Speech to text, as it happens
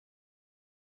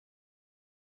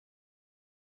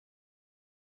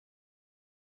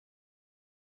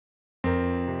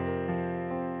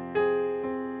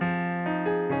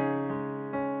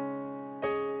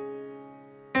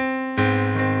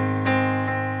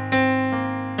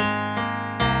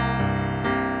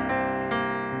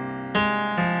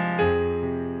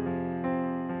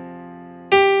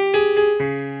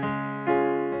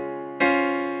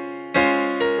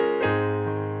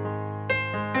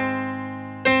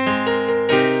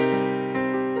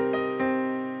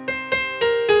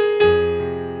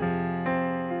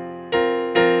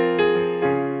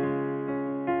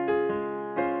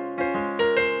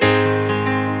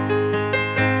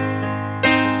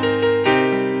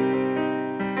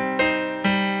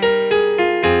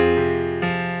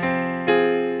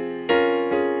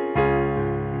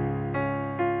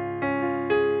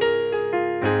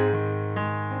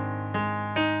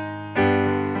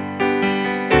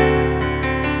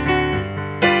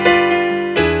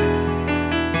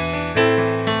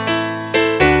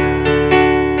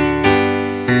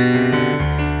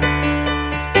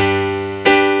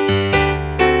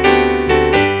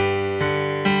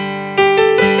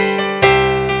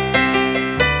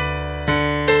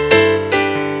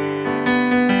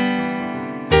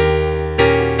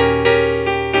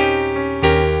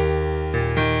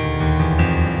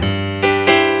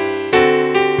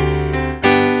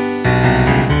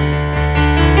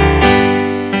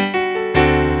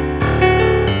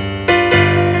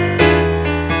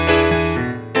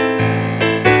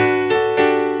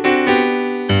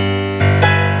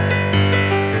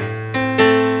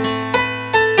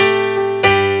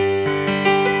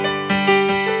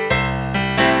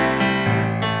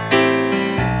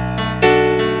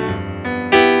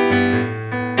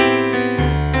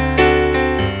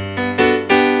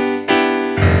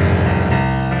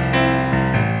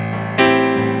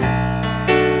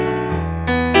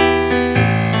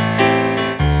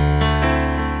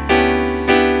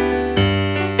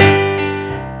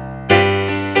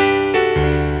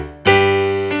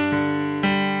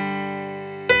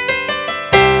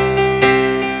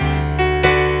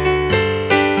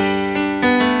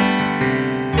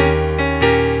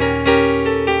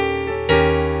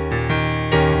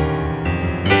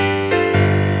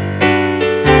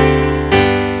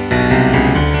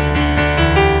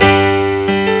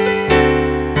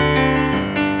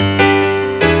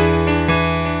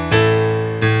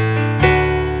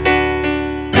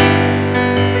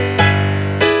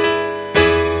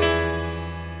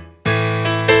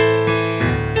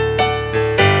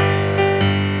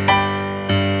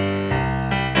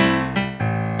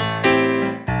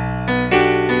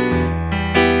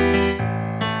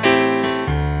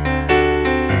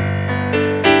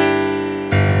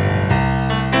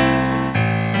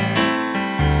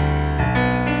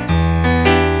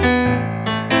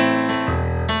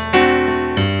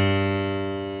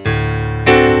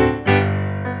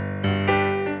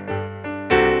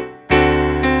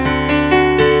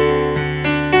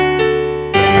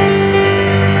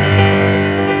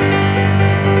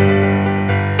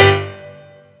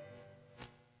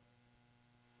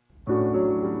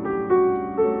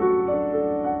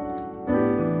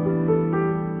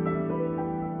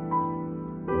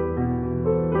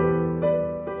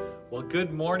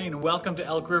and welcome to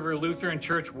Elk River Lutheran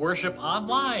Church Worship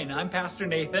Online. I'm Pastor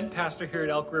Nathan, pastor here at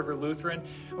Elk River Lutheran,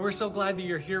 and we're so glad that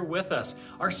you're here with us.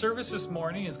 Our service this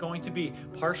morning is going to be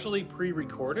partially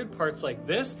pre-recorded, parts like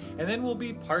this, and then we'll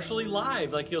be partially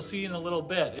live, like you'll see in a little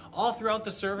bit. All throughout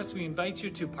the service, we invite you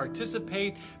to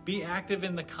participate, be active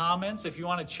in the comments. If you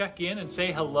want to check in and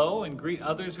say hello and greet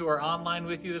others who are online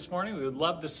with you this morning, we would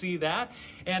love to see that.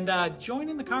 And join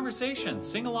in the conversation,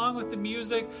 sing along with the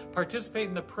music, participate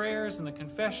in the prayers and the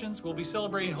confessions. We'll be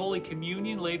celebrating Holy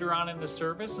Communion later on in the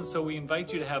service, and so we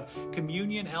invite you to have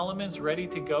communion elements ready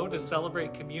to go to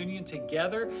celebrate communion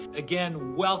together.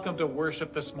 Again, welcome to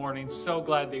worship this morning. So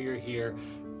glad that you're here.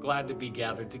 Glad to be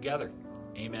gathered together.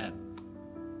 Amen.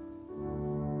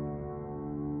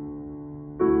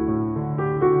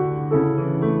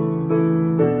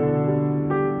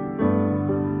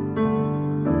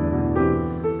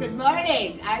 Good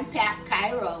morning. I'm Pat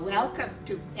Cairo. Welcome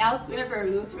to Elk River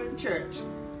Lutheran Church.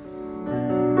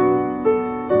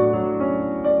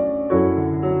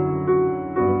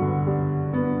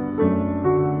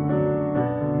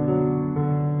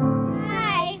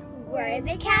 Hi, we're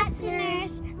the Cat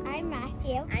Sinners. I'm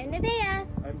Matthew. I'm Nevaeh.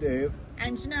 I'm Dave.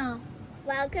 I'm Janelle.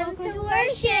 Welcome to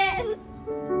worship.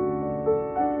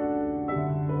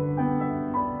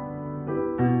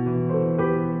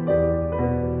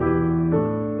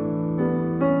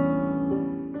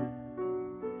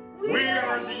 We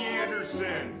are the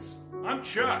Andersons. I'm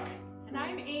Chuck. And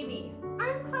I'm Amy.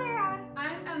 I'm Clara.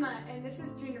 I'm Emma, and this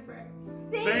is Juniper.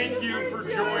 Thank you for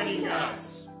joining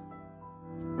us.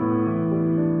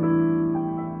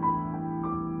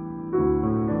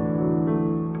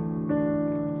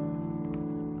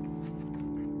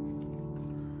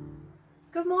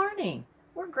 Good morning.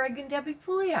 We're Greg and Debbie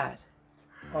Pouliot.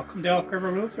 Welcome to Elk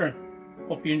River Lutheran.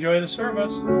 Hope you enjoy the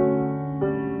service.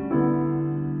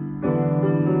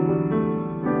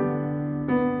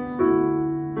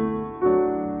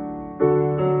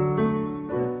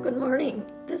 Good morning.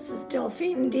 This is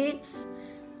Delphine Dietz.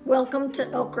 Welcome to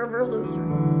Elk River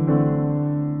Lutheran.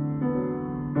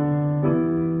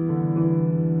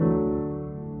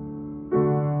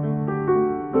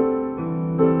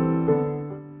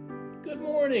 Good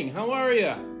morning. How are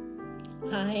you?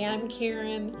 Hi, I'm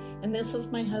Karen, and this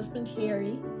is my husband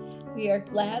Harry. We are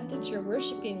glad that you're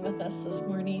worshiping with us this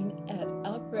morning at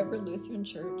Elk River Lutheran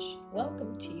Church.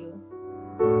 Welcome to you.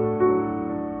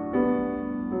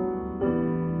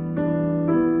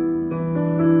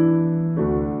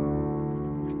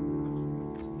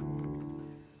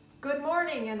 Good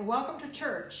morning and welcome to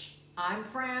church. I'm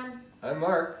Fran, I'm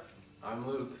Mark. I'm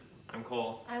Luke. I'm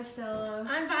Cole. I'm Stella.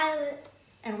 I'm Violet.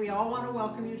 and we all want to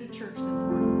welcome you to church this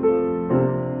morning.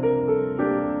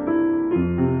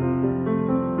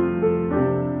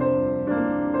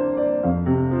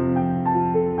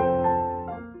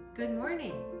 Good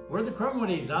morning. We're the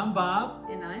Crumwoody's. I'm Bob.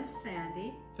 And I'm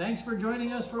Sandy. Thanks for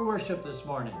joining us for worship this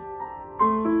morning.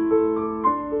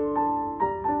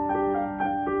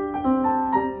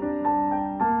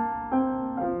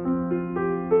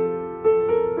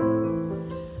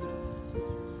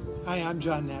 Hi, I'm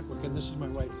John Natwick, and this is my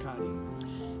wife, Connie.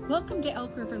 Welcome to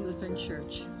Elk River Lutheran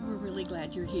Church. We're really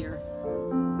glad you're here.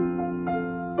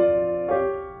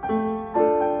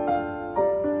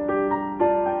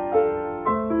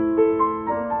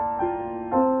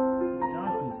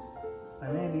 Johnsons.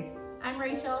 I'm Andy. I'm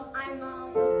Rachel. I'm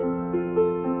Molly.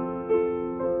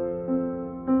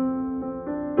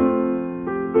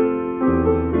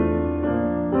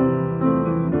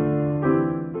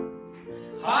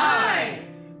 Hi!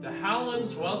 The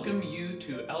Howlands welcome you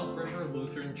to Elk River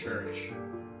Lutheran Church.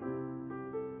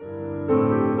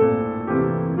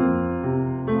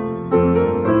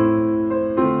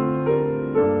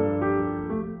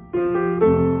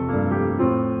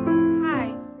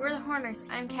 Hi, we're the Horners.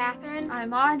 I'm Catherine.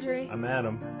 I'm Audrey. I'm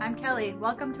Adam. I'm Kelly.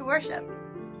 Welcome to worship.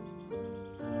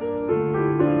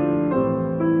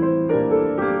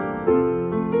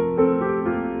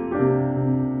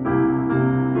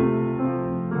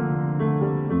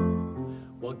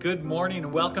 Good morning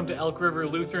and welcome to Elk River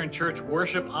Lutheran Church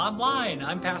Worship Online.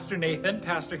 I'm Pastor Nathan,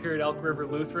 pastor here at Elk River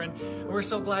Lutheran, and we're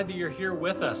so glad that you're here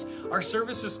with us. Our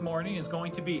service this morning is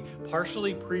going to be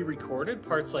partially pre-recorded,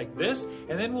 parts like this,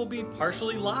 and then we'll be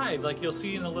partially live, like you'll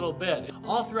see in a little bit.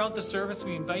 All throughout the service,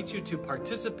 we invite you to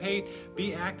participate,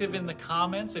 be active in the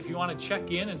comments. If you want to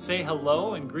check in and say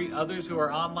hello and greet others who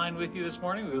are online with you this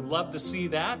morning, we would love to see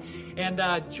that. And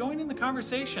join in the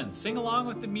conversation, sing along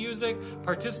with the music,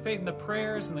 participate in the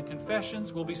prayers and the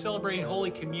confessions. We'll be celebrating Holy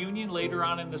Communion later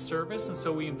on in the service, and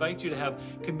so we invite you to have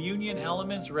communion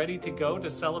elements ready to go to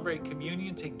celebrate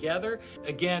communion together.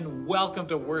 Again, welcome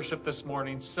to worship this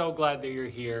morning. So glad that you're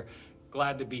here.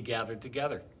 glad to be gathered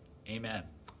together. Amen.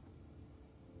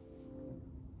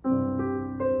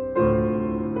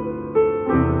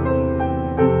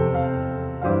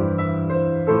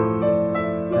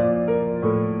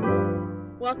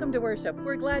 Welcome to worship.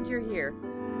 We're glad you're here.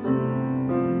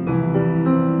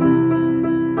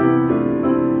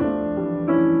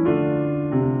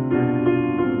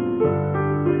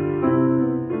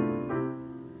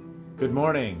 Good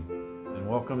morning and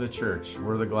welcome to church.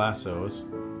 We're the Glassos.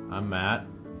 I'm Matt.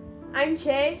 I'm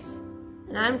Chase.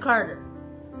 And I'm Carter.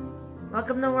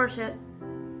 Welcome to worship.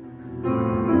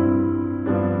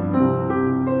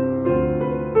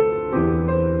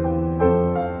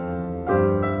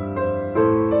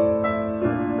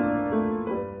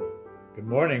 Good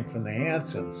morning from the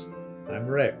Hansons. I'm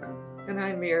Rick. And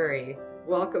I'm Mary.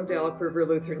 Welcome to Elk River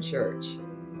Lutheran Church.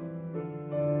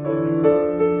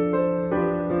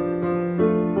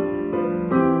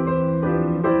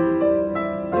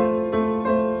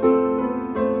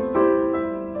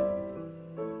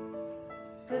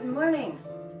 Good morning.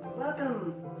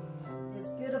 Welcome this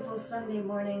beautiful Sunday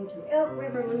morning to Elk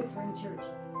River Lutheran Church.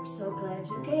 We're so glad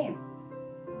you came.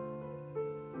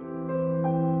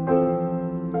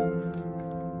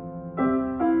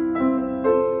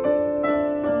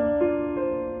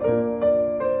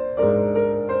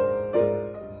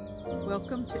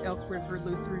 Welcome to Elk River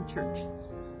Lutheran Church.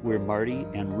 We're Marty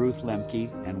and Ruth Lemke,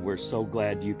 and we're so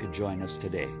glad you could join us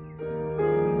today.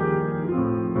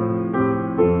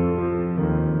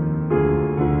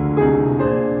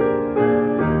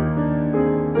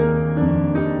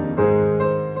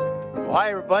 Well, hi,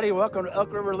 everybody. Welcome to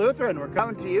Elk River Lutheran. We're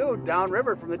coming to you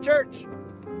downriver from the church.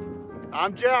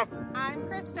 I'm Jeff. I'm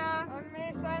Krista. I'm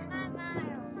Miss. I'm Matt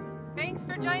Miles. Thanks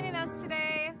for joining us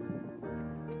today.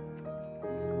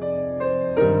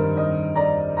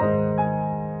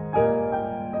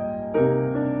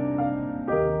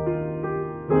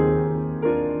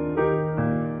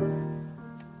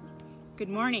 Good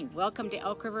morning. Welcome to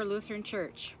Elk River Lutheran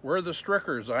Church. We're the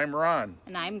Strickers. I'm Ron.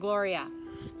 And I'm Gloria.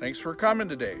 Thanks for coming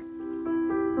today.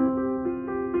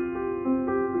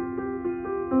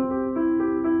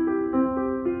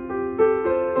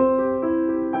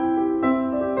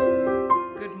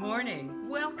 Good morning.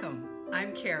 Welcome.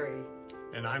 I'm Carrie.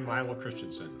 And I'm Milo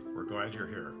Christensen. We're glad you're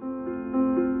here.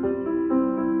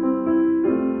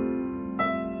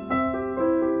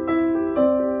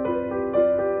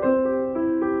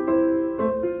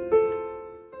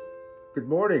 Good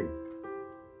morning.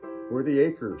 We're the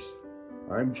Acres.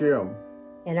 I'm Jim.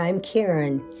 And I'm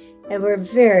Karen. And we're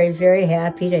very, very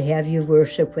happy to have you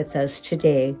worship with us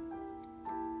today.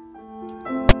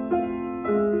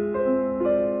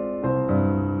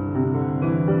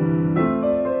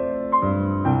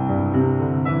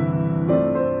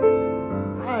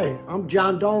 Hi, I'm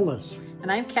John Dolness.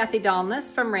 And I'm Kathy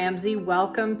Dolness from Ramsey.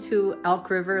 Welcome to Elk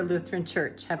River Lutheran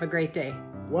Church. Have a great day.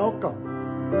 Welcome.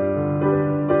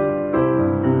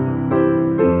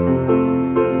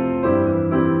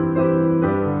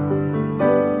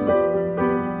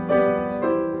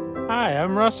 Hi,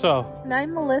 I'm Russell. And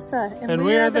I'm Melissa. And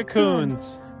we are the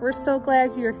Coons. We're so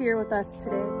glad you're here with us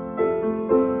today.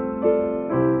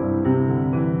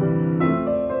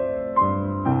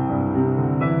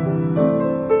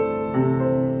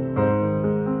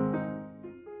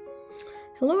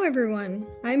 Hello everyone,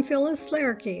 I'm Phyllis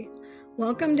Flaherty.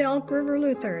 Welcome to Elk River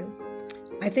Lutheran.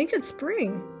 I think it's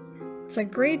spring. It's a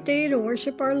great day to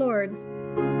worship our Lord.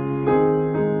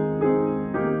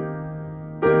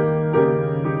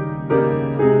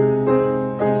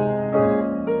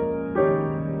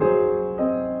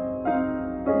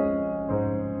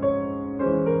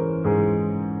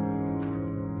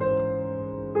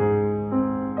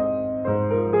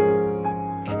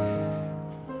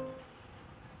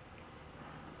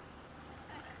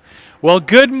 Well,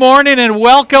 good morning and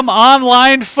welcome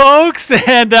online, folks,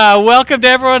 and welcome to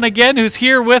everyone again who's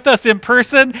here with us in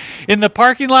person in the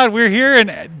parking lot. We're here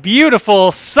in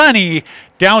beautiful, sunny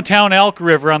downtown Elk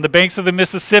River on the banks of the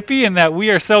Mississippi, and that we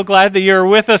are so glad that you're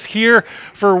with us here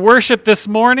for worship this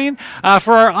morning.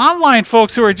 For our online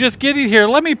folks who are just getting here,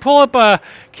 let me pull up a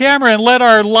camera and let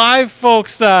our live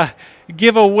folks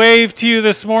give a wave to you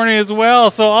this morning as well.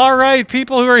 So, all right,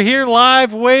 people who are here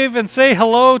live, wave and say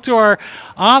hello to our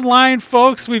online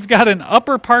folks. We've got an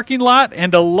upper parking lot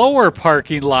and a lower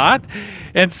parking lot.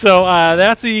 And so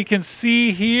that's what you can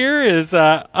see here is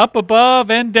up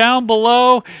above and down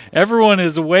below. Everyone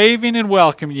is waving and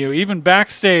welcoming you. Even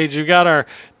backstage, you've got our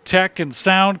tech and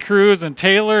sound crews, and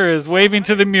Taylor is waving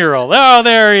to the mural. Oh,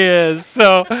 there he is.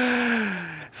 So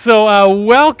So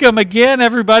welcome again,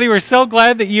 everybody. We're so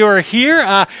glad that you are here.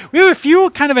 We have a few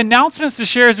kind of announcements to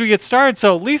share as we get started.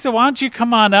 So Lisa, why don't you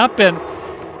come on up,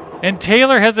 and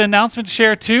Taylor has an announcement to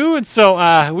share too. And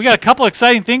so we got a couple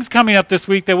exciting things coming up this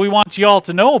week that we want you all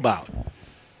to know about.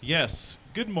 Yes.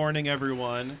 Good morning,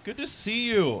 everyone. Good to see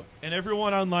you. And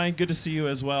everyone online, good to see you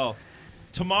as well.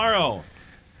 Tomorrow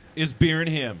is Beer and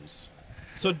Hymns.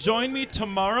 So join me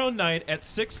tomorrow night at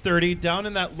 6:30 down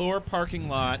in that lower parking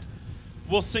lot.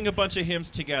 We'll sing a bunch of hymns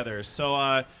together.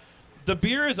 So the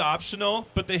beer is optional,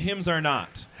 but the hymns are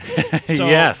not. So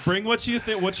yes. Bring what you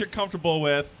think, what you're comfortable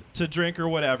with to drink or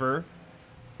whatever.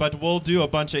 But we'll do a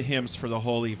bunch of hymns for the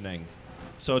whole evening.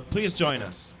 So please join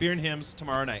us. Beer and Hymns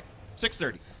tomorrow night,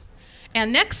 6:30.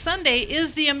 And next Sunday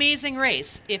is the Amazing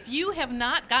Race. If you have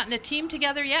not gotten a team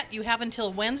together yet, you have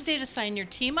until Wednesday to sign your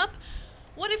team up.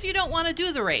 What if you don't want to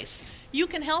do the race? You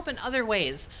can help in other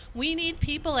ways. We need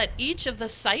people at each of the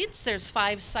sites, there's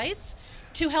 5 sites,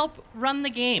 to help run the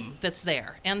game that's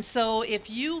there. And so if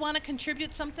you want to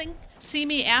contribute something, see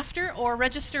me after or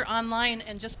register online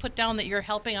and just put down that you're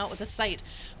helping out with the site.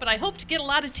 But I hope to get a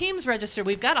lot of teams registered.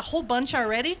 We've got a whole bunch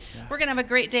already. Yeah. We're going to have a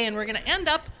great day, and we're going to end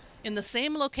up in the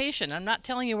same location. I'm not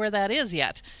telling you where that is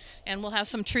yet. And we'll have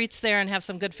some treats there and have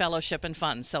some good fellowship and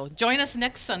fun. So join us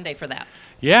next Sunday for that.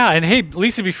 Yeah, and hey,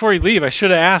 Lisa, before you leave, I should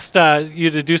have asked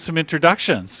you to do some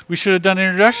introductions. We should have done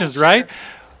introductions, sure. Right?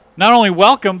 Not only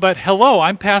welcome, but hello,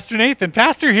 I'm Pastor Nathan,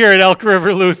 pastor here at Elk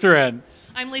River Lutheran.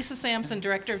 I'm Lisa Sampson,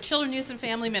 Director of Children, Youth, and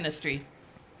Family Ministry.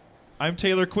 I'm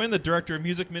Taylor Quinn, the Director of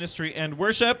Music Ministry and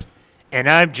Worship. And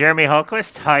I'm Jeremy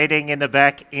Hulquist, hiding in the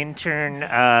back intern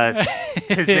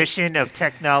position of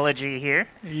technology here.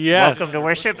 Yes. Welcome to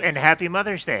worship, and happy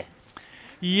Mother's Day.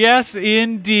 Yes,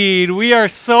 indeed. We are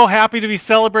so happy to be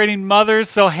celebrating mothers.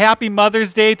 So happy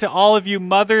Mother's Day to all of you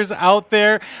mothers out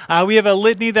there. We have a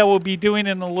litany that we'll be doing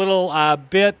in a little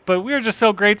bit, but we are just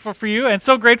so grateful for you and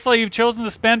so grateful that you've chosen to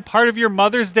spend part of your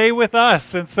Mother's Day with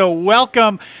us. And so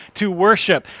welcome to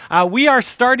worship. We are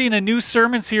starting a new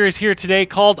sermon series here today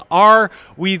called Are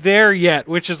We There Yet?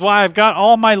 Which is why I've got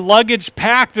all my luggage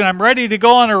packed and I'm ready to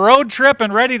go on a road trip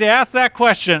and ready to ask that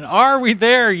question. Are we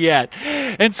there yet?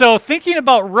 And so thinking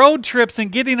about road trips and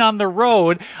getting on the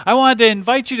road, I wanted to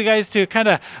invite you guys to kind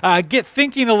of get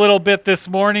thinking a little bit this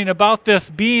morning about this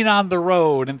being on the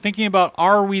road and thinking about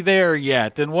are we there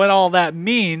yet and what all that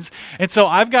means. And so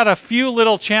I've got a few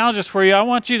little challenges for you. I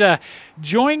want you to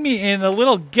join me in a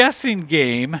little guessing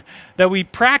game that we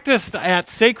practiced at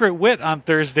Sacred Wit on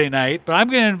Thursday night, but I'm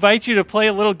going to invite you to play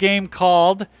a little game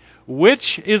called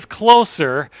Which is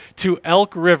Closer to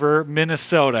Elk River,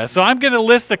 Minnesota? So I'm going to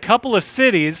list a couple of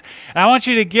cities, and I want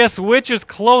you to guess which is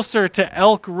closer to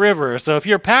Elk River. So if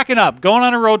you're packing up, going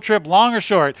on a road trip, long or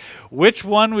short, which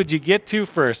one would you get to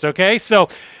first? Okay, so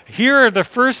here are the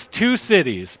first 2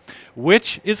 cities.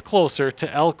 Which is closer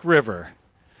to Elk River?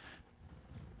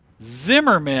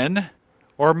 Zimmerman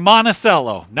or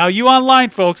Monticello. Now, you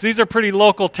online folks, these are pretty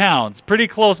local towns, pretty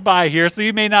close by here, so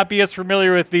you may not be as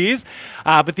familiar with these,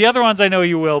 but the other ones I know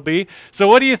you will be. So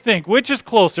what do you think? Which is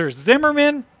closer,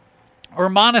 Zimmerman or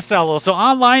Monticello? So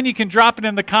online, you can drop it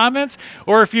in the comments,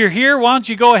 or if you're here, why don't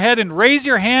you go ahead and raise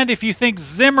your hand if you think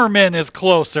Zimmerman is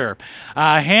closer.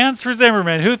 Hands for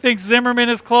Zimmerman. Who thinks Zimmerman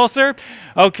is closer?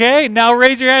 Okay, now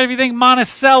raise your hand if you think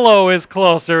Monticello is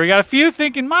closer. We got a few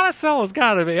thinking Monticello's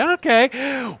got to be.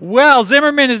 Okay, well,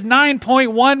 Zimmerman is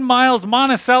 9.1 miles.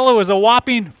 Monticello is a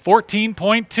whopping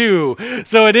 14.2.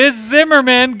 So it is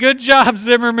Zimmerman. Good job,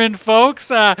 Zimmerman, folks.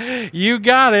 You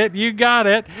got it. You got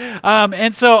it.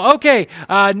 And so, okay,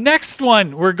 next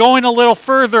one. We're going a little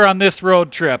further on this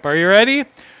road trip. Are you ready?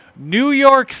 New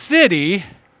York City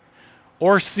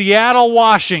or Seattle,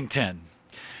 Washington?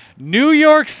 New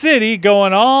York City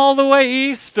going all the way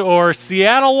east or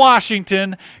Seattle,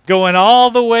 Washington going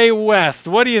all the way west?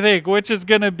 What do you think? Which is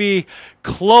going to be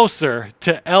closer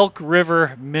to Elk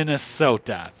River,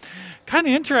 Minnesota? Kind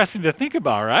of interesting to think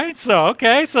about, right? So,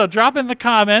 okay, so drop in the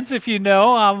comments if you know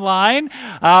online,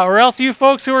 or else you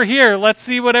folks who are here, let's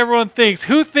see what everyone thinks.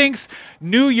 Who thinks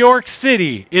New York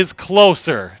City is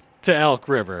closer to Elk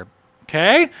River?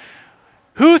 Okay.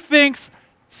 Who thinks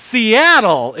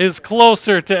Seattle is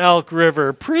closer to Elk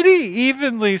River? Pretty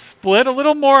evenly split, a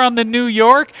little more on the New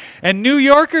York. And New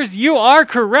Yorkers, you are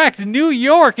correct. New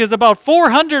York is about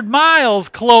 400 miles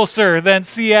closer than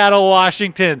Seattle,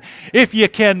 Washington, if you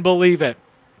can believe it.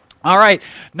 All right,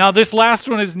 now this last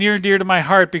one is near and dear to my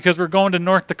heart because we're going to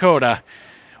North Dakota.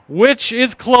 Which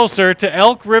is closer to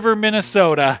Elk River,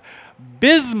 Minnesota?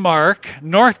 Bismarck,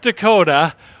 North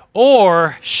Dakota,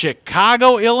 or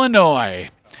Chicago, Illinois?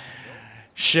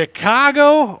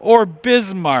 Chicago or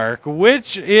Bismarck?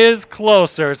 Which is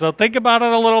closer? So think about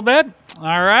it a little bit. All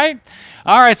right.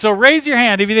 All right, so raise your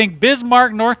hand if you think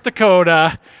Bismarck, North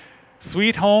Dakota,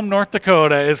 sweet home North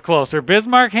Dakota is closer.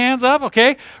 Bismarck, hands up.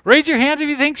 Okay. Raise your hands if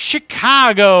you think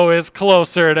Chicago is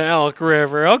closer to Elk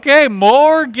River. Okay,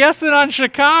 more guessing on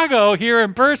Chicago here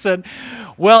in person.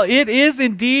 Well, it is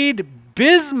indeed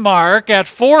Bismarck at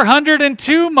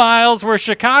 402 miles, where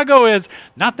Chicago is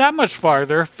not that much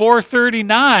farther,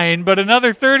 439, but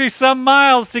another 30-some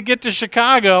miles to get to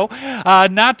Chicago.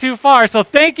 Not too far. So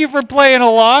thank you for playing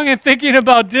along and thinking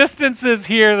about distances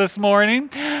here this morning,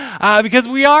 because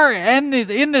we are in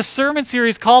this sermon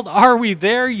series called Are We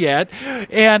There Yet?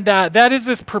 And that is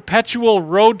this perpetual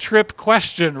road trip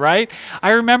question, right?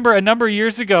 I remember a number of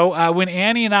years ago when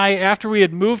Annie and I, after we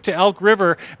had moved to Elk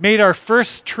River, made our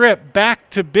first trip back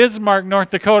to Bismarck, North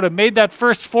Dakota, made that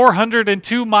first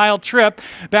 402-mile trip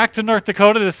back to North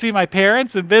Dakota to see my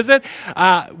parents and visit.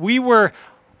 We were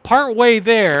partway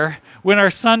there when our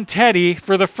son Teddy,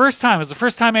 for the first time, it was the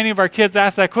first time any of our kids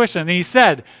asked that question, and he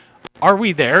said, "Are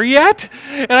we there yet?"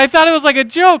 And I thought it was like a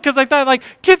joke, because I thought, like,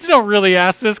 kids don't really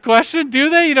ask this question, do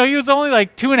they? You know, he was only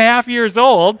like 2.5 years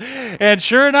old, and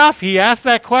sure enough, he asked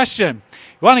that question.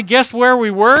 You want to guess where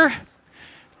we were?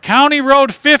 County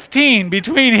Road 15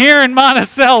 between here and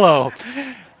Monticello.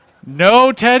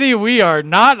 No, Teddy, we are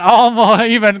not almost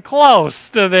even close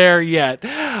to there yet.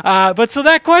 But so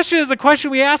that question is a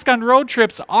question we ask on road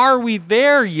trips. Are we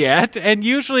there yet? And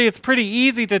usually it's pretty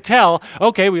easy to tell.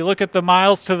 Okay, we look at the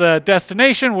miles to the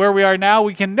destination, where we are now.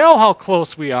 We can know how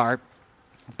close we are.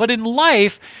 But in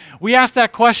life, we ask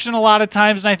that question a lot of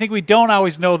times, and I think we don't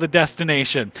always know the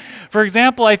destination. For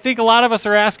example, I think a lot of us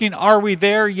are asking, are we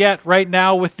there yet right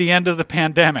now with the end of the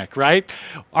pandemic, right?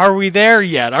 Are we there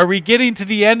yet? Are we getting to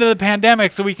the end of the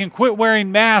pandemic so we can quit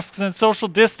wearing masks and social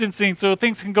distancing so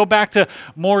things can go back to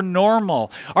more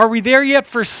normal? Are we there yet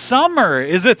for summer?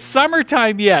 Is it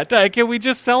summertime yet? Can we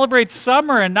just celebrate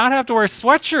summer and not have to wear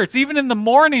sweatshirts, even in the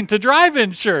morning, to drive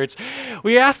in church?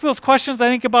 We ask those questions, I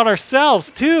think, about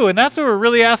ourselves too, and that's what we're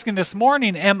really asking this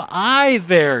morning. Am I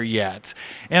there yet?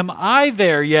 Am I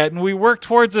there yet? And we work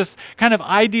towards this kind of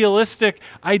idealistic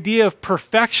idea of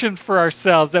perfection for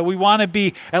ourselves, that we want to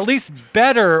be at least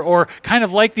better, or kind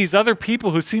of like these other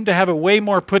people who seem to have it way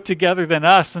more put together than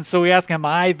us. And so we ask, am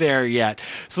I there yet?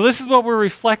 So this is what we're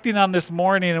reflecting on this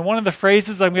morning. And one of the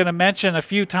phrases I'm going to mention a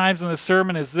few times in the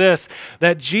sermon is this,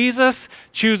 that Jesus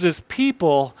chooses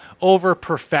people over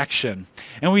perfection.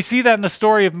 And we see that in the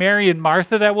story of Mary and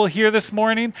Martha that we'll hear this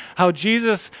morning, how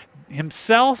Jesus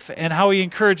himself and how he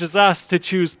encourages us to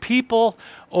choose people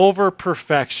over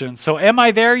perfection. So am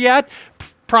I there yet?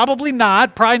 Probably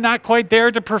not. Probably not quite there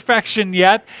to perfection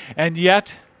yet. And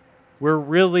yet, we're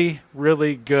really,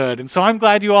 really good. And so I'm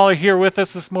glad you all are here with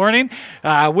us this morning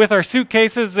with our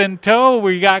suitcases in tow.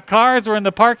 We got cars. We're in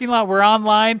the parking lot. We're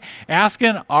online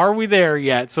asking, are we there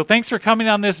yet? So thanks for coming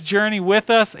on this journey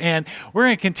with us. And we're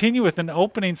going to continue with an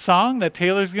opening song that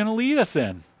Taylor's going to lead us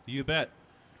in. You bet.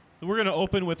 We're going to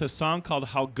open with a song called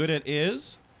How Good It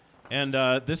Is. And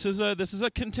this is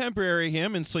a contemporary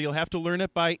hymn, and so you'll have to learn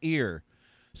it by ear.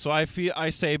 So I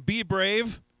say, be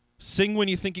brave. Sing when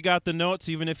you think you got the notes,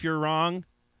 even if you're wrong.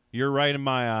 You're right in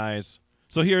my eyes.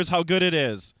 So here's How Good It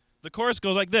Is. The chorus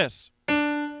goes like this.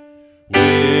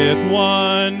 With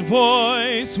one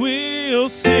voice we'll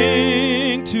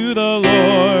sing to the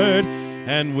Lord,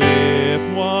 and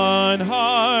with one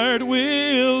heart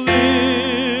we'll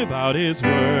live out his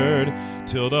word,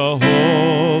 till the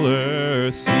whole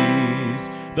earth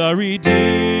sees the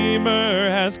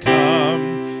Redeemer has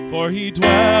come. For he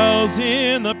dwells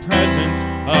in the presence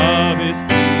of his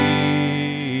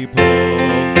people.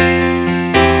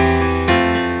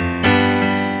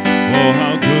 Oh,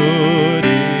 how good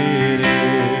it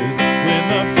is when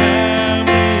the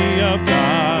family of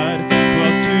God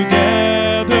dwells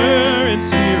together in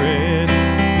spirit,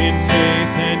 in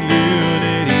faith and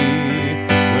unity,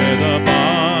 where the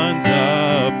bonds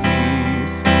of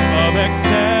peace, of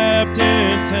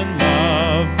acceptance and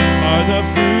love are the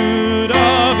fruit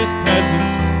of his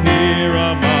presence here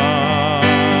among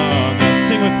us.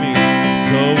 Sing with me.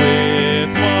 So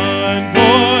with one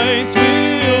voice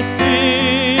we'll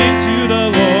sing to the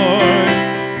Lord,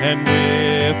 and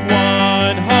with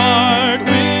one heart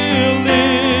we'll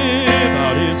live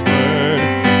out his word,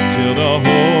 till the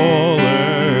whole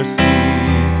earth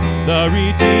sees the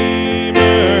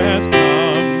Redeemer has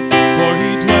come, for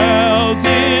he dwells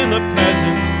in the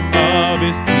presence of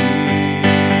his people.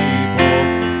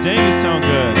 Dang, you sound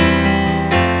good.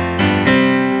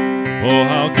 Oh,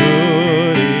 how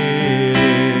good it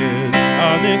is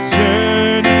on this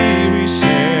journey we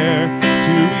share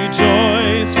to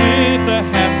rejoice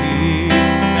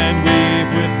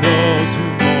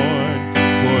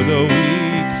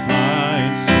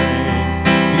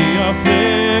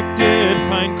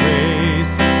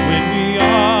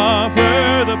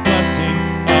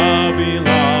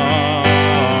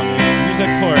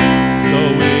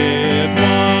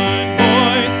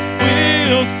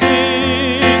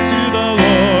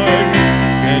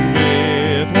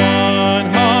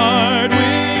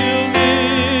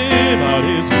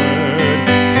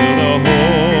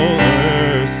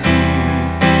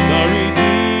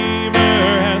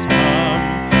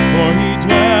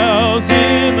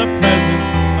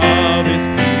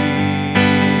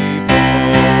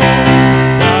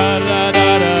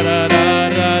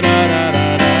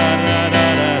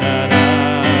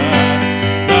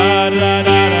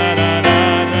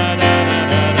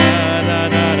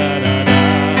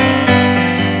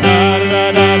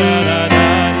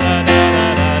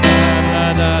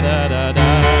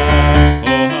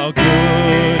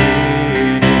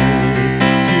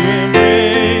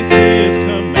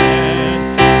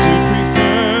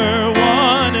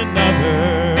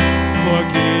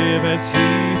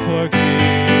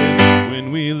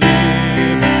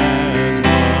live as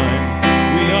one.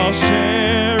 We all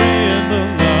share in the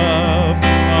love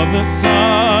of the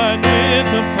Son with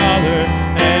the Father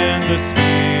and the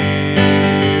Spirit.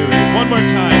 One more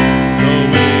time. So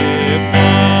with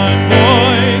one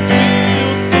voice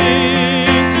we'll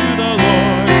sing to the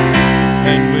Lord,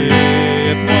 and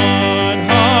with one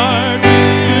heart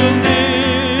we'll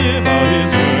live out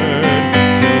His word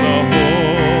till the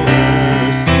whole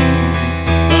earth sees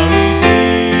the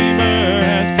Redeemer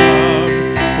has come,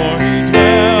 for He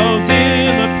dwells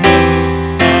in the presence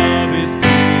of His people.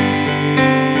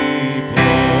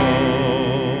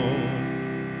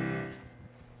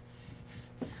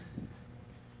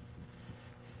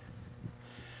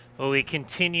 Well, we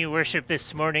continue worship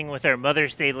this morning with our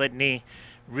Mother's Day litany,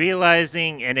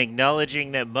 realizing and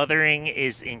acknowledging that mothering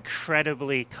is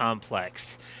incredibly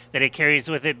complex, that it carries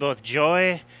with it both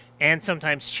joy and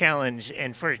sometimes challenge.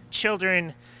 And for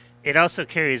children, it also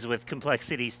carries with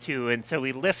complexities too. And so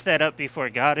we lift that up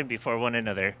before God and before one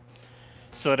another.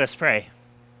 So let us pray.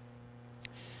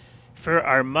 For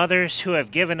our mothers who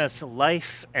have given us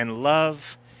life and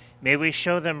love, may we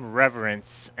show them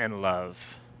reverence and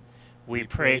love. We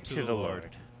pray to the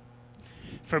Lord.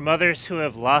 For mothers who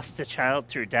have lost a child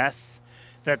through death,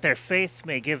 that their faith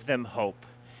may give them hope,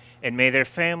 and may their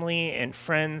family and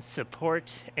friends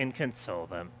support and console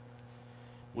them.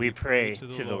 We pray to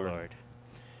the Lord.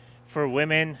 For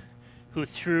women who,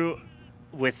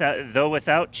 though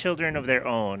without children of their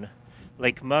own,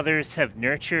 like mothers have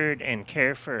nurtured and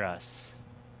care for us,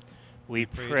 we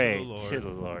pray to the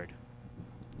Lord.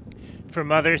 For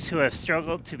mothers who have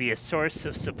struggled to be a source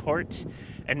of support,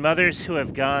 and mothers who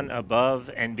have gone above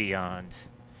and beyond,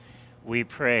 we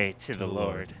pray to the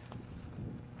Lord.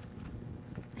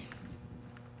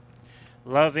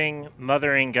 Loving,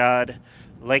 mothering God,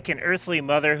 like an earthly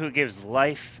mother who gives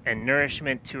life and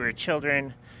nourishment to her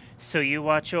children, so you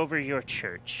watch over your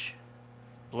church.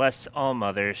 Bless all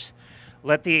mothers.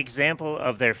 Let the example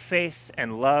of their faith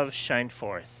and love shine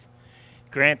forth.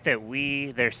 Grant that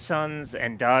we, their sons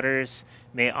and daughters,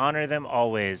 may honor them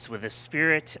always with a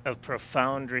spirit of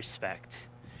profound respect.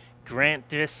 Grant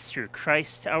this through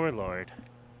Christ our Lord.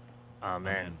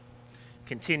 Amen.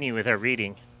 Continue with our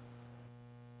reading.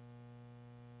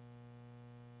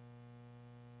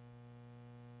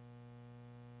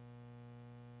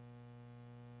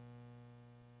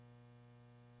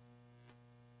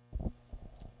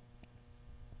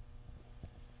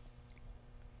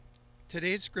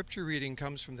 Today's scripture reading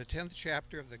comes from the 10th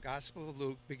chapter of the Gospel of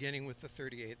Luke, beginning with the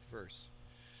 38th verse.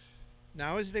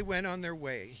 Now as they went on their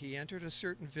way, he entered a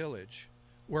certain village,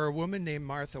 where a woman named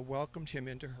Martha welcomed him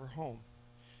into her home.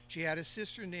 She had a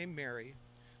sister named Mary,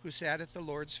 who sat at the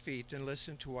Lord's feet and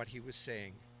listened to what he was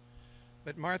saying.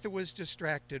 But Martha was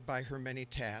distracted by her many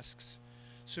tasks.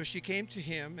 So she came to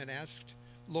him and asked,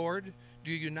 "Lord,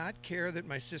 do you not care that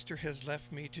my sister has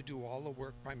left me to do all the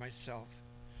work by myself?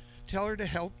 Tell her to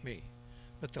help me."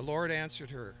 But the Lord answered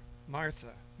her,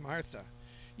 "Martha, Martha,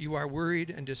 you are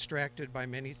worried and distracted by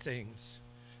many things.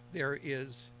 There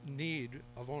is need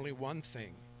of only one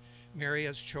thing. Mary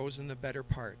has chosen the better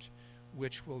part,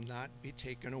 which will not be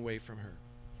taken away from her."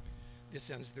 This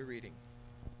ends the reading.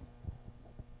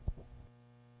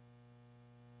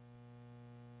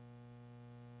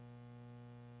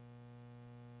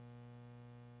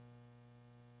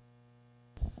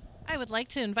 I would like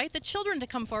to invite the children to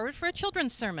come forward for a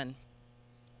children's sermon.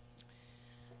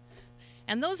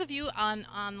 And those of you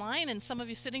online and some of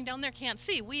you sitting down there can't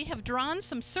see, we have drawn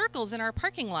some circles in our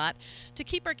parking lot to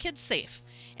keep our kids safe.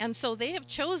 And so they have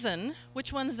chosen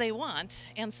which ones they want.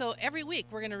 And so every week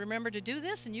we're going to remember to do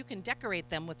this, and you can decorate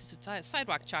them with the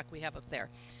sidewalk chalk we have up there.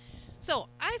 So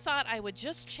I thought I would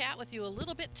just chat with you a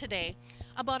little bit today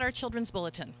about our children's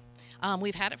bulletin.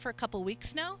 We've had it for a couple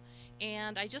weeks now,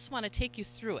 and I just want to take you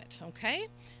through it, okay?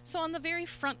 So on the very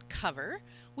front cover,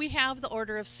 we have the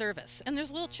order of service, and there's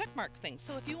a little check mark thing.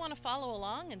 So if you want to follow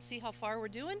along and see how far we're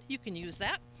doing, you can use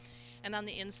that. And on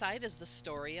the inside is the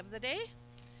story of the day,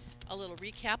 a little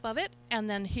recap of it, and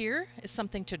then here is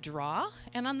something to draw,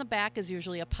 and on the back is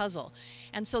usually a puzzle.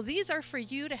 And so these are for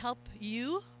you to help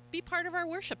you be part of our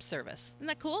worship service. Isn't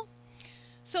that cool?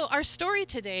 So our story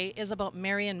today is about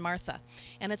Mary and Martha,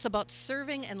 and it's about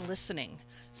serving and listening.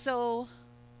 So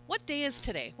what day is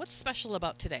today? What's special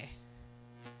about today?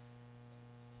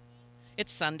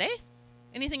 It's Sunday.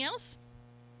 Anything else?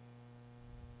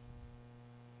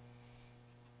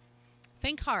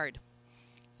 Think hard.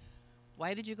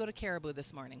 Why did you go to Caribou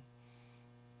this morning?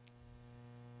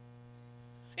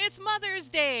 It's Mother's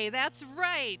Day. That's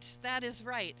right. That is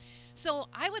right. So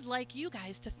I would like you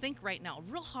guys to think right now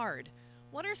real hard.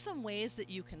 What are some ways that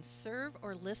you can serve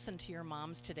or listen to your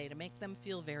moms today to make them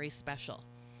feel very special?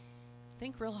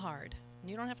 Think real hard.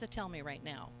 You don't have to tell me right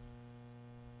now.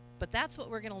 But that's what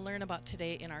we're going to learn about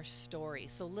today in our story.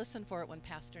 So listen for it when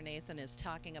Pastor Nathan is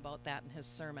talking about that in his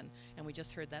sermon. And we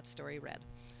just heard that story read.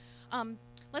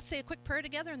 Let's say a quick prayer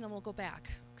together and then we'll go back.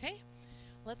 Okay?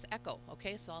 Let's echo.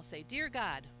 Okay? So I'll say, Dear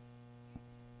God,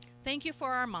 thank you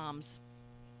for our moms.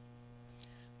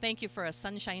 Thank you for a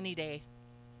sunshiny day.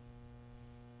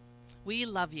 We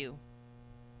love you.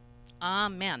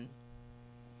 Amen.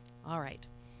 All right.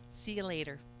 See you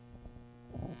later.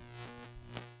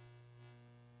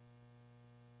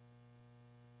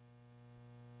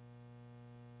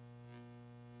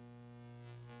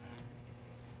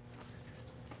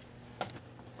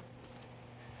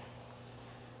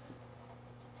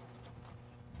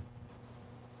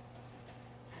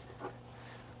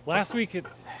 Last week,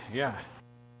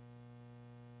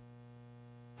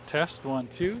 Test 1,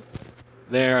 2.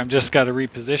 There, I'm just got to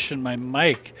reposition my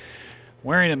mic.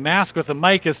 Wearing a mask with a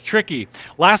mic is tricky.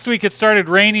 Last week it started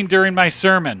raining during my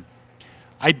sermon.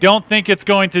 I don't think it's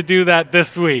going to do that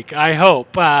this week. I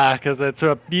hope, because it's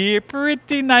a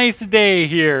pretty nice day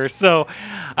here. So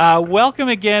welcome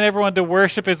again, everyone, to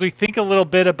worship as we think a little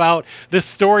bit about this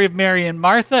story of Mary and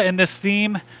Martha and this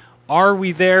theme, Are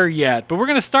we there yet? But we're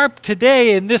going to start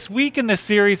today and this week in this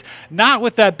series, not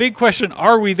with that big question,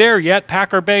 are we there yet?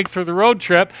 Pack our bags for the road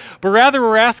trip. But rather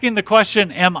we're asking the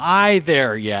question, am I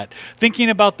there yet? Thinking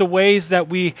about the ways that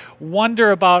we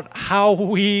wonder about how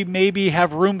we maybe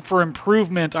have room for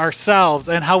improvement ourselves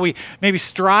and how we maybe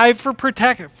strive for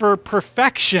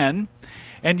perfection.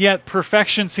 And yet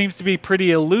perfection seems to be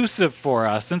pretty elusive for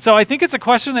us. And so I think it's a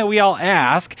question that we all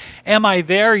ask, am I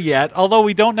there yet? Although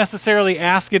we don't necessarily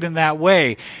ask it in that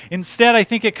way. Instead, I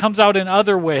think it comes out in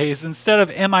other ways. Instead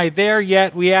of am I there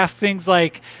yet, we ask things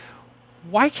like,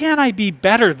 why can't I be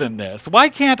better than this? Why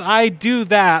can't I do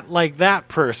that like that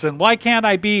person? Why can't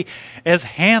I be as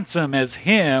handsome as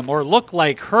him or look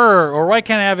like her? Or why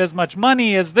can't I have as much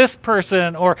money as this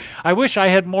person? Or I wish I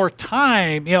had more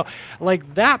time,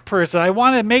 like that person. I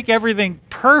want to make everything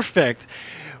perfect.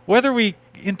 Whether we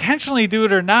intentionally do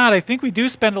it or not, I think we do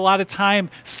spend a lot of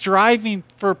time striving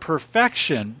for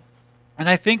perfection. And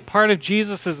I think part of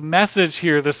Jesus' message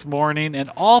here this morning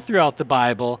and all throughout the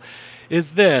Bible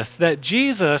is this, that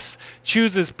Jesus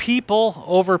chooses people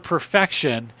over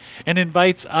perfection and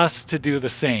invites us to do the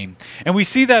same. And we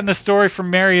see that in the story from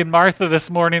Mary and Martha this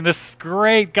morning, this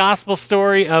great gospel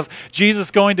story of Jesus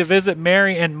going to visit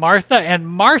Mary and Martha. And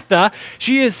Martha,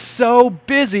 she is so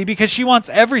busy because she wants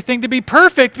everything to be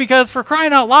perfect, because for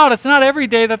crying out loud, it's not every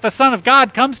day that the Son of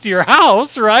God comes to your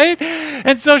house, right?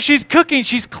 And so she's cooking,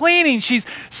 she's cleaning, she's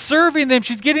serving them,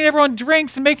 she's getting everyone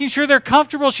drinks and making sure they're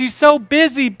comfortable. She's so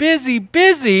busy.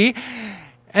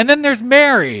 And then there's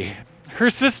Mary, her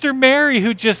sister Mary,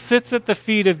 who just sits at the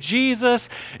feet of Jesus,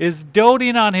 is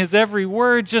doting on his every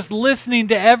word, just listening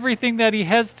to everything that he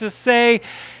has to say.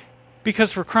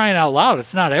 Because for crying out loud,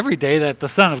 it's not every day that the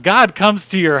Son of God comes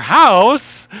to your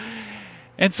house.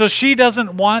 And so she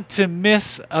doesn't want to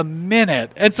miss a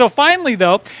minute. And so finally,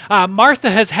 though, Martha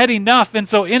has had enough. And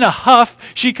so in a huff,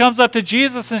 she comes up to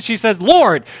Jesus and she says,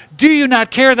 Lord, do you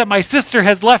not care that my sister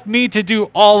has left me to do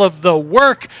all of the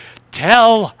work?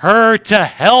 Tell her to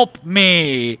help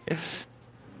me.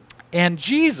 And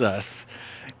Jesus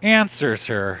answers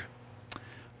her,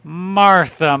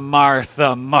 Martha,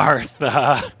 Martha,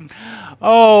 Martha.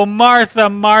 Oh, Martha,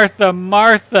 Martha,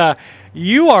 Martha.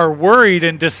 You are worried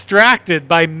and distracted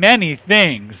by many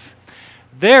things.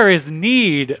 There is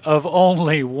need of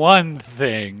only one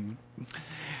thing.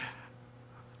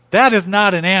 That is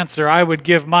not an answer I would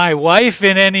give my wife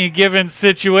in any given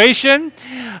situation.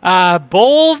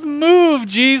 Bold move,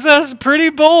 Jesus, pretty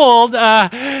bold.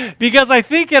 Because I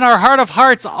think in our heart of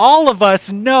hearts, all of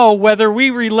us know whether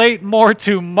we relate more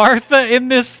to Martha in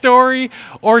this story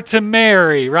or to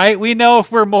Mary, right? We know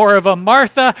if we're more of a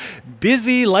Martha,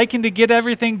 busy, liking to get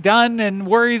everything done and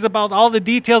worries about all the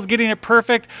details, getting it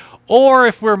perfect, or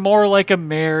if we're more like a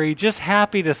Mary, just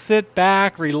happy to sit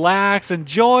back, relax,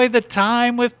 enjoy the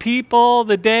time with people,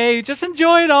 the day, just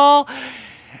enjoy it all.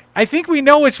 I think we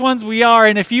know which ones we are,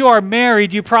 and if you are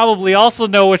married, you probably also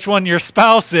know which one your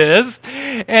spouse is.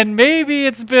 And maybe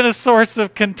it's been a source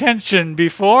of contention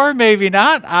before, maybe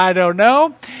not, I don't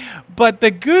know. But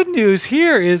the good news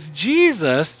here is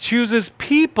Jesus chooses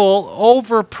people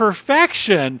over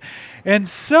perfection. And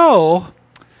so,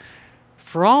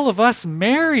 For all of us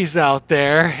Marys out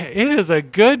there, it is a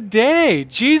good day.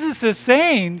 Jesus is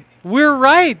saying, we're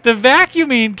right. The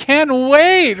vacuuming can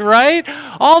wait, right?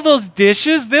 All those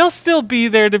dishes, they'll still be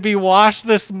there to be washed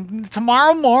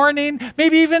tomorrow morning,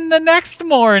 maybe even the next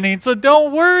morning. So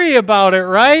don't worry about it,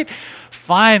 right?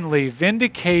 Finally,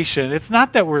 vindication. It's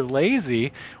not that we're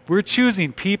lazy. We're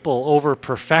choosing people over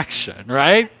perfection,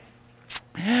 right?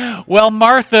 Well,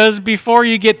 Martha's, before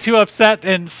you get too upset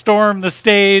and storm the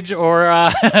stage or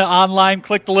online,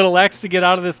 click the little X to get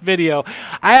out of this video.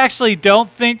 I actually don't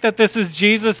think that this is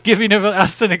Jesus giving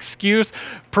us an excuse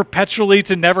perpetually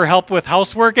to never help with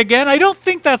housework again. I don't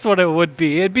think that's what it would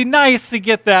be. It'd be nice to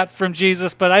get that from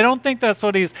Jesus, but I don't think that's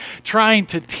what he's trying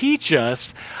to teach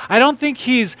us. I don't think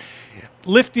he's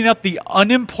lifting up the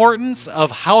unimportance of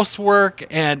housework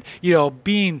and,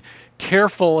 being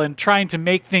careful and trying to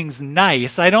make things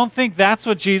nice. I don't think that's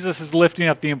what Jesus is lifting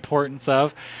up the importance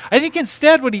of. I think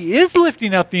instead what he is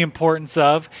lifting up the importance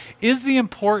of is the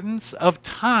importance of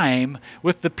time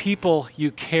with the people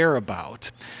you care about.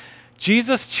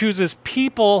 Jesus chooses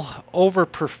people over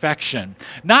perfection,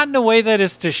 not in a way that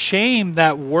is to shame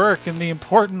that work and the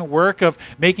important work of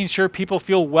making sure people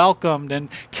feel welcomed and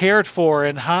cared for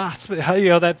and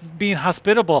that being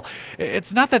hospitable.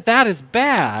 It's not that that is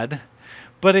bad,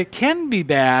 but it can be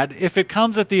bad if it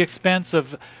comes at the expense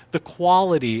of the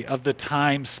quality of the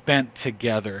time spent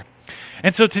together.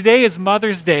 And so today is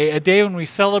Mother's Day, a day when we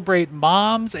celebrate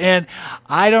moms. And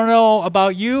I don't know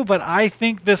about you, but I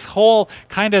think this whole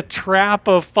kind of trap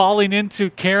of falling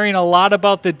into caring a lot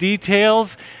about the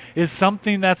details is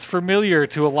something that's familiar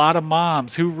to a lot of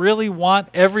moms who really want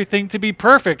everything to be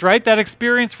perfect, right? That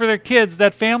experience for their kids,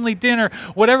 that family dinner,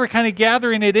 whatever kind of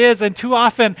gathering it is. And too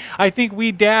often, I think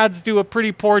we dads do a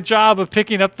pretty poor job of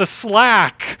picking up the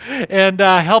slack and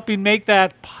helping make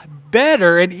that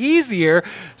better and easier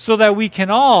so that we can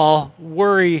all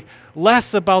worry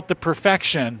less about the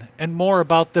perfection and more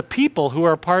about the people who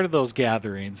are part of those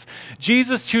gatherings.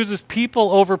 Jesus chooses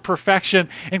people over perfection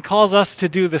and calls us to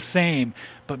do the same.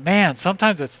 But man,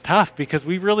 sometimes it's tough because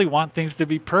we really want things to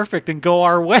be perfect and go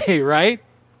our way, right?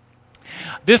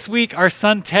 This week, our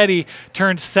son Teddy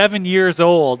turned 7 years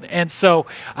old, and so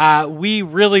we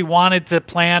really wanted to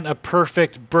plan a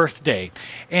perfect birthday.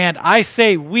 And I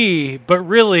say we, but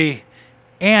really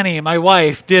Annie, my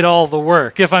wife, did all the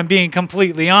work, if I'm being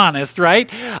completely honest, right?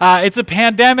 It's a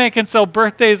pandemic, and so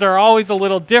birthdays are always a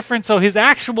little different. So his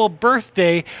actual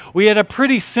birthday, we had a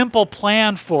pretty simple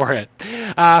plan for it.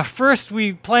 First,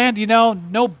 we planned,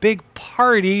 no big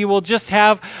party. We'll just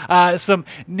have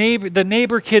the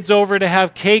neighbor kids over to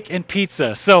have cake and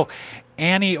pizza. So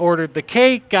Annie ordered the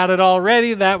cake, got it all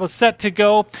ready. That was set to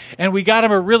go, and we got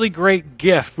him a really great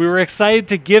gift. We were excited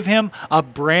to give him a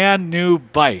brand new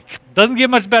bike. Doesn't get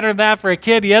much better than that for a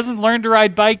kid. He hasn't learned to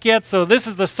ride bike yet, so this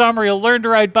is the summer. He'll learn to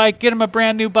ride bike, get him a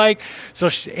brand new bike. So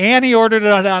Annie ordered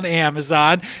it on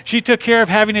Amazon. She took care of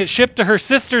having it shipped to her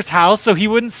sister's house so he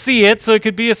wouldn't see it, so it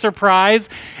could be a surprise.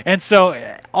 And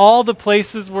so all the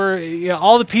pieces were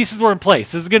in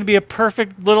place. This is going to be a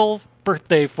perfect little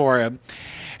birthday for him.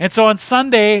 And so on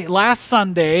last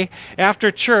Sunday,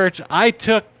 after church, I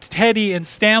took Teddy and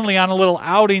Stanley on a little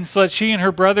outing so that she and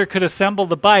her brother could assemble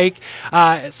the bike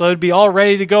so it'd be all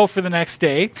ready to go for the next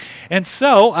day. And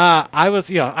so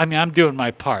I'm doing my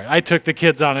part. I took the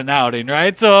kids on an outing,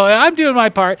 right? So I'm doing my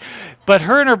part. But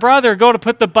her and her brother go to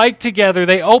put the bike together.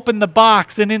 They open the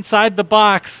box, and inside the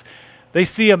box, they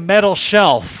see a metal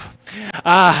shelf.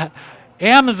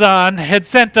 Amazon had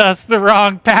sent us the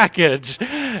wrong package.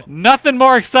 Nothing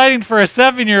more exciting for a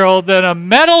 7-year-old than a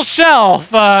metal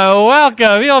shelf.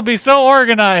 Welcome. You'll be so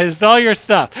organized, all your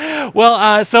stuff.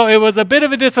 Well, so it was a bit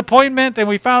of a disappointment, and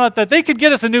we found out that they could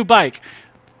get us a new bike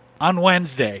on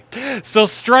Wednesday. So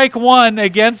strike one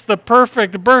against the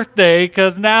perfect birthday,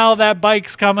 because now that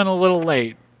bike's coming a little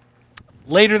late.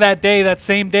 Later that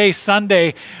same day,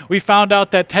 Sunday, we found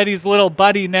out that Teddy's little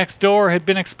buddy next door had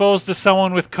been exposed to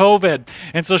someone with COVID.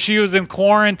 And so she was in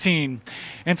quarantine.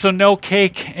 And so no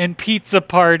cake and pizza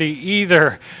party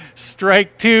either.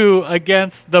 Strike two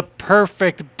against the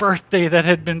perfect birthday that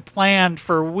had been planned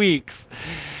for weeks.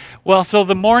 Well, so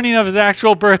the morning of his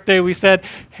actual birthday, we said,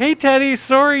 "Hey, Teddy,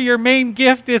 sorry your main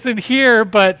gift isn't here,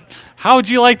 but how would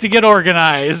you like to get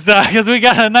organized? Because we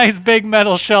got a nice big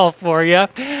metal shelf for you."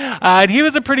 And he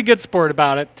was a pretty good sport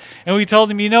about it. And we told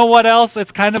him, you know what else?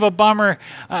 It's kind of a bummer.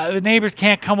 The neighbors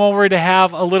can't come over to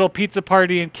have a little pizza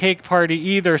party and cake party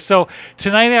either. So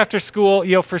tonight after school,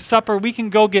 for supper, we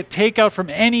can go get takeout from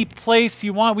any place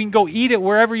you want. We can go eat it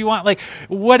wherever you want. Like,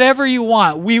 whatever you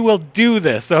want, we will do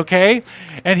this, okay?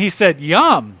 And he said,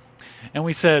 "Yum." And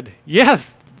we said,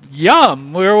 "Yes,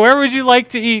 yum. Where would you like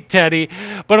to eat, Teddy?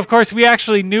 But of course, we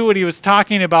actually knew what he was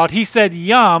talking about. He said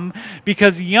yum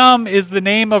because Yum is the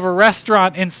name of a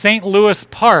restaurant in St. Louis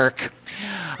Park.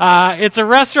 It's a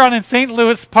restaurant in St.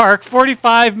 Louis Park,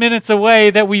 45 minutes away,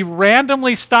 that we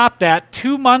randomly stopped at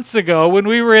 2 months ago when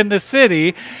we were in the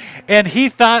city. And he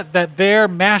thought that their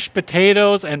mashed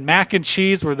potatoes and mac and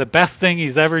cheese were the best thing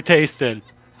he's ever tasted.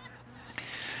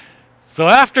 So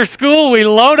after school, we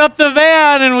load up the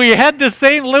van and we head to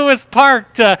St. Louis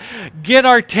Park to get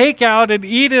our takeout and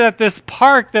eat it at this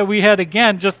park that we had,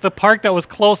 again, just the park that was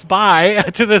close by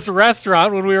to this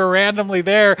restaurant when we were randomly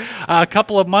there a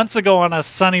couple of months ago on a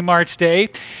sunny March day.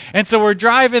 And so we're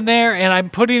driving there and I'm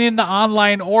putting in the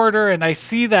online order and I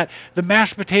see that the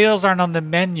mashed potatoes aren't on the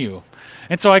menu.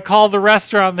 And so I call the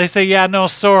restaurant and they say, yeah, no,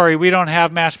 sorry, we don't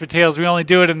have mashed potatoes. We only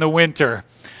do it in the winter.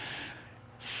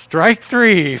 Strike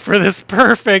three for this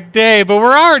perfect day, but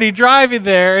we're already driving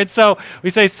there, and so we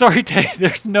say, sorry, Teddy,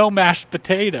 there's no mashed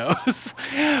potatoes,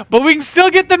 but we can still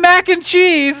get the mac and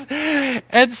cheese.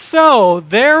 And so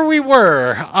there we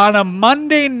were on a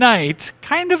Monday night,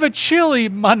 kind of a chilly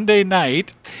Monday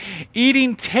night,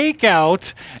 eating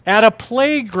takeout at a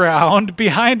playground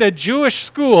behind a Jewish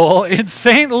school in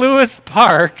St. Louis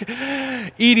Park,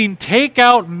 eating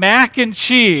takeout mac and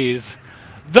cheese.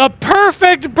 The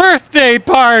perfect birthday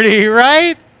party,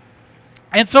 right?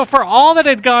 And so for all that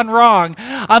had gone wrong,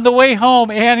 on the way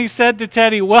home, Annie said to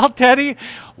Teddy, well, Teddy,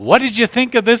 what did you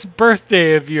think of this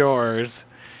birthday of yours?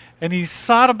 And he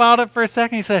thought about it for a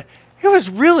second. He said, it was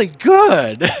really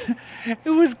good. It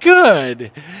was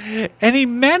good. And he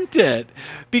meant it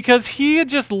because he had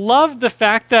just loved the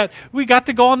fact that we got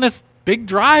to go on this big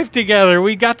drive together.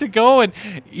 We got to go and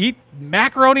eat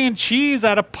macaroni and cheese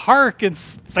at a park in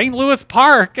St. Louis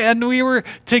Park, and we were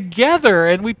together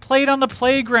and we played on the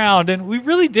playground and we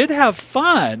really did have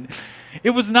fun.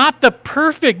 It was not the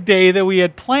perfect day that we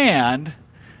had planned,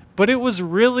 but it was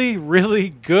really, really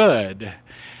good.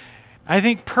 I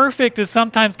think perfect is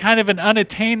sometimes kind of an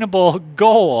unattainable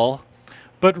goal,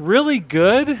 but really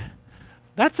good,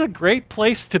 that's a great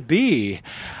place to be.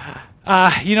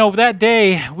 That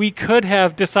day we could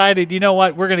have decided, you know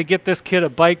what, we're going to get this kid a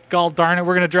bike, gall darn it,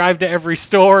 we're going to drive to every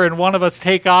store and one of us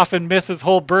take off and miss his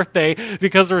whole birthday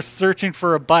because we're searching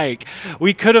for a bike.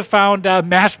 We could have found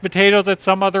mashed potatoes at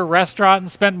some other restaurant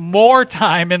and spent more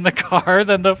time in the car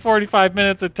than the 45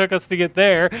 minutes it took us to get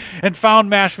there and found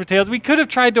mashed potatoes. We could have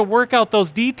tried to work out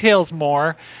those details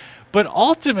more, but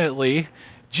ultimately,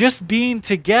 just being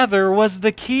together was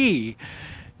the key.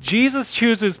 Jesus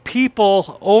chooses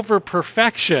people over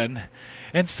perfection,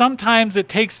 and sometimes it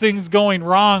takes things going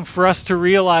wrong for us to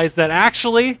realize that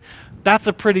actually that's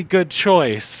a pretty good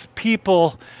choice,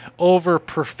 people over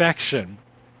perfection.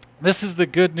 This is the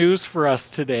good news for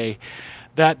us today,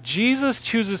 that Jesus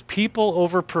chooses people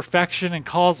over perfection and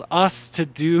calls us to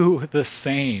do the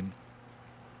same.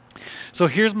 So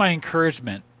here's my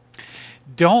encouragement.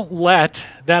 Don't let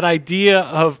that idea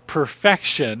of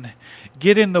perfection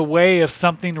get in the way of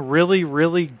something really,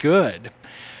 really good.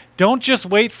 Don't just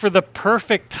wait for the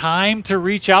perfect time to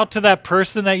reach out to that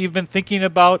person that you've been thinking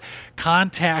about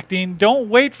contacting. Don't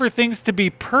wait for things to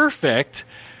be perfect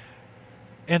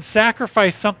and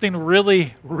sacrifice something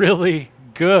really, really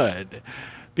good.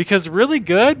 Because really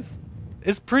good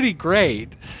is pretty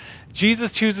great.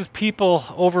 Jesus chooses people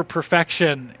over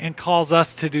perfection and calls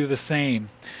us to do the same.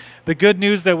 The good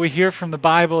news that we hear from the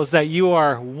Bible is that you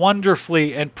are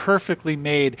wonderfully and perfectly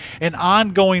made, an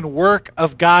ongoing work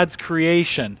of God's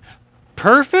creation.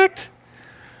 Perfect?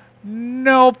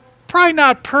 No, probably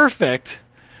not perfect,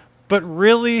 but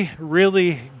really,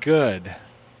 really good.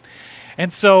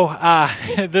 And so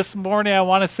this morning I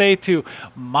want to say to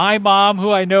my mom, who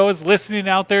I know is listening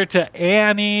out there, to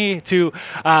Annie, to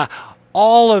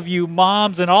all of you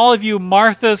moms and all of you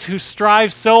Marthas who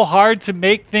strive so hard to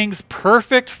make things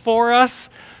perfect for us,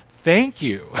 thank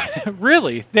you.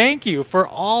 Really, thank you for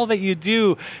all that you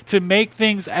do to make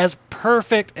things as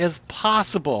perfect as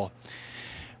possible.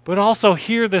 But also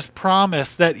hear this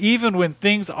promise that even when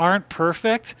things aren't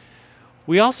perfect,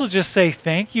 we also just say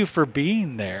thank you for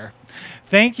being there.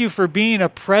 Thank you for being a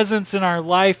presence in our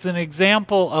life, an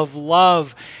example of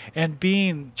love and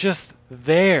being just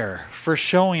there, for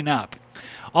showing up.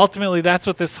 Ultimately, that's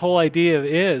what this whole idea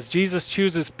is. Jesus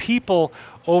chooses people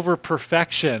over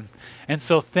perfection. And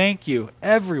so thank you,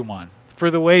 everyone, for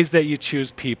the ways that you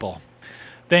choose people.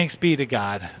 Thanks be to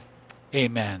God.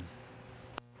 Amen.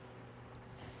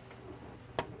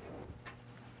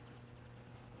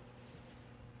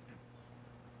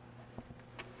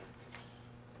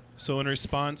 So in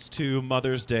response to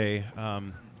Mother's Day,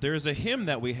 there's a hymn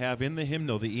that we have in the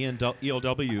hymnal, the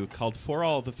ELW, called For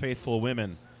All the Faithful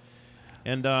Women.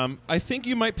 And I think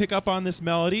you might pick up on this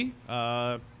melody.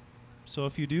 So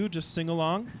if you do, just sing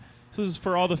along. This is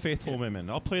for all the faithful women.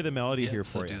 I'll play the melody here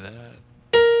for you. Do that.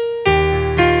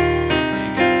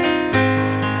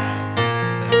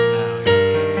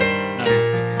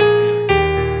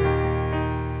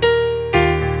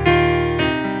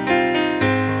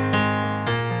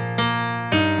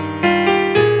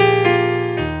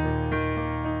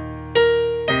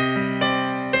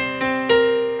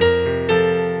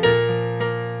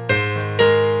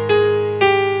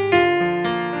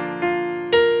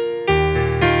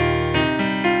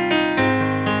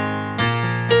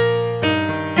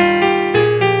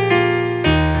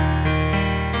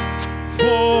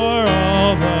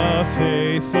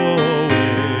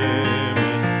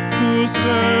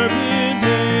 Served in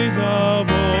days of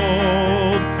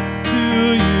old,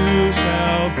 to you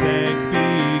shall thanks be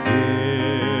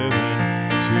given,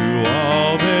 to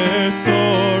all their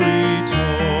story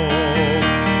told.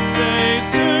 They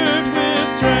served with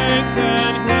strength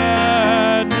and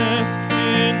gladness,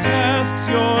 in tasks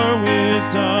your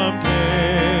wisdom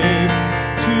gave.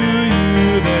 To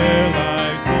you their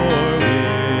lives bore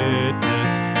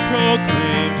witness,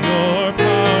 proclaimed your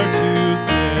power to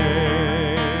save.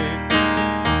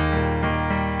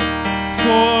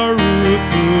 For Ruth,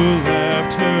 who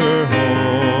left her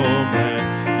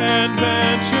homeland and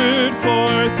ventured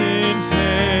forth in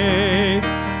faith,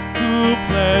 who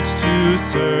pledged to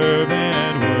serve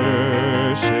and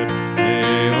worship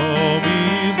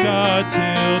Naomi's God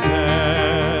till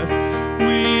death,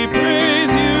 we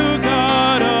praise you,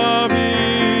 God of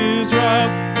Israel,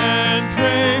 and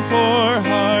pray for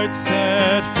hearts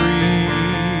set free,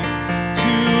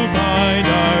 to bind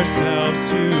ourselves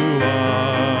to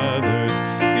others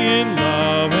in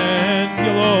love and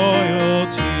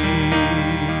loyalty.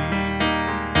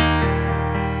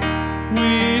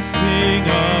 We sing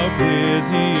of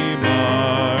busy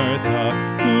Martha,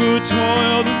 who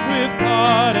toiled with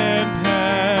pot and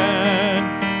pan,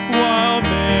 while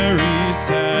Mary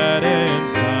sat in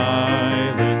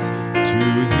silence to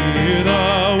hear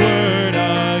the word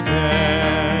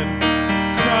again.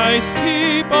 Christ,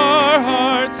 keep our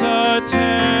hearts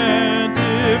attentive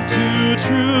to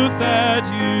truth that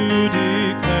you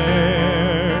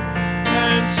declare,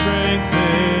 and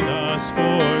strengthen us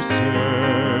for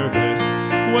service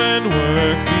when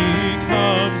work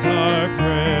becomes our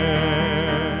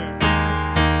prayer.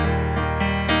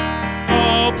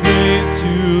 All praise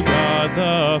to God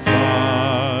the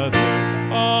Father,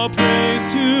 all praise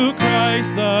to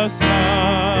Christ the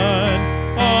Son,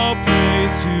 all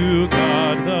praise to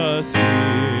God the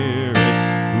Spirit,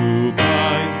 who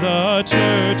binds the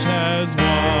church as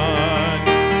one.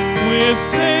 With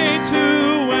saints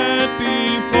who went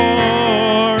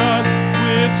before us,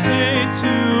 with saints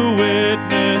who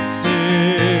witness still,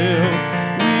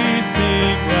 we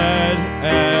sing glad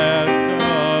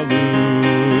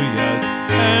hallelujahs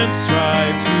and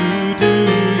strive to do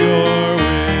your will.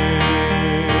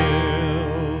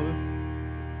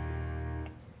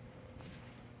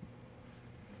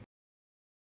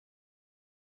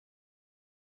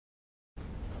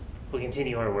 We'll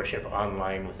continue our worship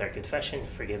online with our confession,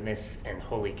 forgiveness, and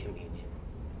Holy Communion.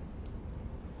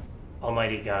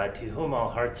 Almighty God, to whom all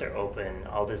hearts are open,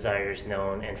 all desires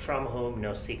known, and from whom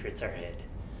no secrets are hid,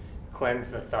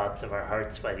 cleanse the thoughts of our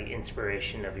hearts by the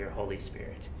inspiration of your Holy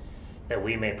Spirit, that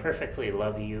we may perfectly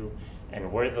love you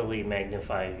and worthily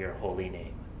magnify your holy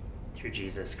name. Through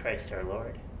Jesus Christ our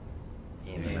Lord.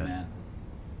 Amen. Amen.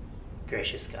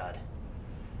 Gracious God,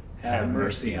 have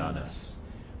mercy on us.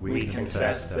 We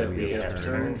confess that we have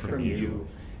turned from you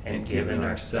and given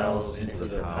ourselves into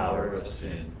the power of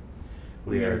sin.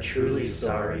 We are truly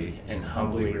sorry and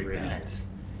humbly repent.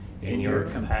 In your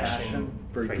compassion,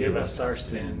 forgive us our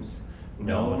sins,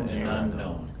 known and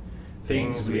unknown,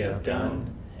 things we have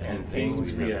done and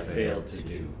things we have failed to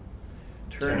do.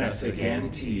 Turn us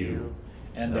again to you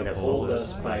and uphold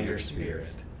us by your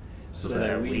Spirit, so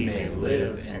that we may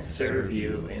live and serve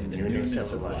you in the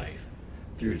newness of life.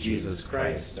 Through Jesus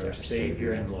Christ, our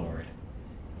Savior and Lord.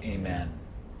 Amen.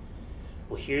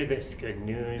 We'll hear this good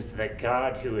news that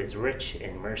God, who is rich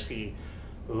in mercy,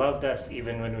 loved us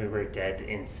even when we were dead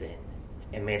in sin,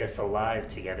 and made us alive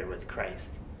together with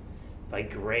Christ. By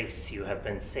grace you have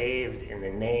been saved. In the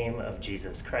name of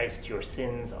Jesus Christ, your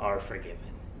sins are forgiven.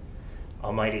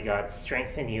 Almighty God,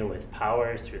 strengthen you with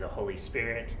power through the Holy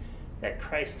Spirit, that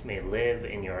Christ may live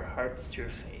in your hearts through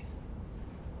faith.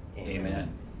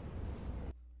 Amen.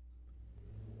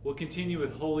 We'll continue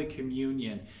with Holy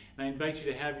Communion, and I invite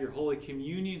you to have your Holy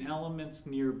Communion elements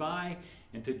nearby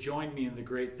and to join me in the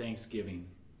great Thanksgiving.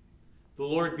 The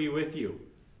Lord be with you.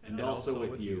 and also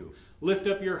with you. Lift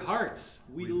up your hearts.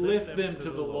 We lift them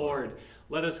to the Lord.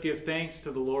 Let us give thanks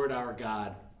to the Lord our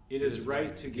God. It is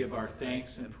right to give our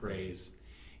thanks and praise.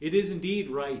 It is indeed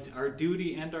right, our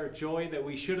duty and our joy, that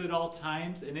we should at all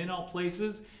times and in all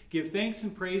places give thanks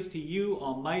and praise to you,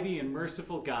 almighty and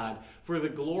merciful God, for the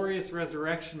glorious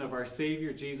resurrection of our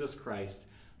Savior Jesus Christ,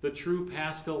 the true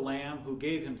Paschal Lamb who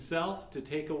gave himself to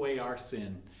take away our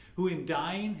sin, who in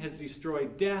dying has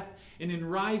destroyed death and in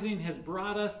rising has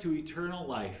brought us to eternal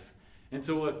life. And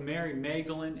so with Mary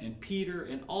Magdalene and Peter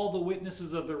and all the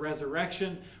witnesses of the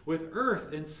resurrection, with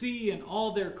earth and sea and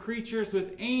all their creatures,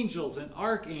 with angels and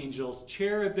archangels,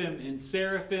 cherubim and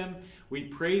seraphim, we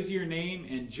praise your name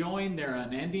and join their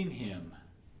unending hymn.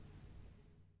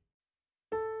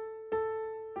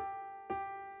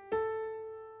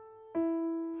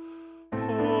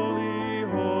 Holy,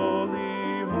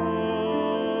 holy,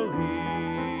 holy,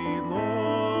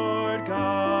 Lord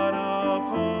God of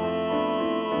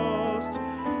hosts,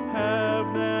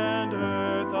 heaven and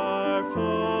earth are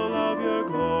full of your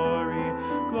glory.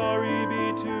 Glory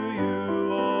be to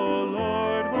you, O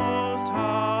Lord Most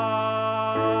High.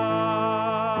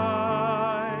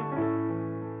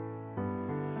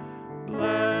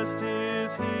 Blessed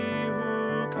is he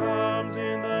who comes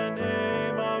in the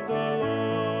name of the Lord.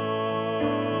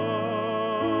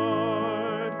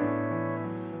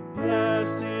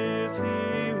 Blessed is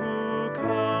he who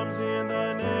comes in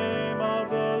the name of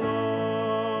the Lord.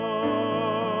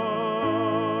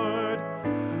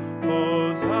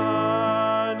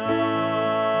 Hosanna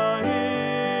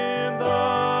in the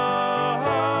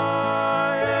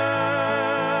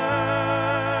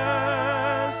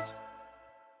highest.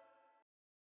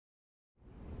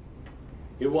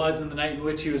 It was in the night in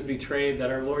which he was betrayed that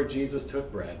our Lord Jesus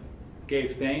took bread,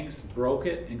 gave thanks, broke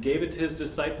it, and gave it to his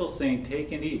disciples, saying,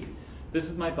 "Take and eat. This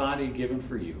is my body given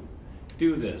for you.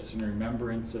 Do this in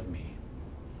remembrance of me."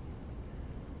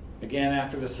 Again,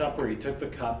 after the supper, he took the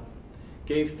cup,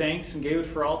 gave thanks, and gave it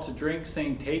for all to drink,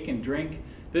 saying, "Take and drink.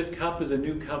 This cup is a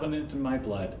new covenant in my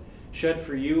blood, shed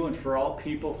for you and for all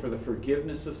people for the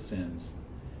forgiveness of sins.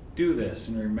 Do this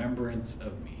in remembrance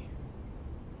of me."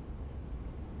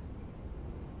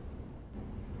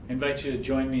 I invite you to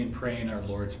join me in praying our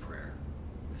Lord's Prayer.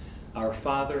 Our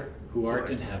Father, who art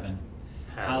in heaven,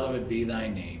 hallowed be thy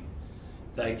name.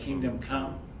 Thy kingdom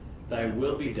come, thy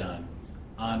will be done,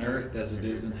 on earth as it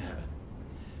is in heaven.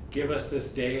 Give us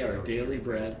this day our daily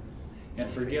bread, and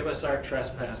forgive us our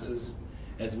trespasses,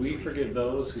 as we forgive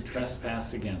those who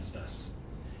trespass against us.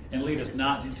 And lead us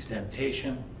not into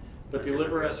temptation, but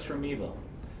deliver us from evil.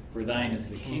 For thine is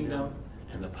the kingdom,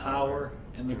 and the power,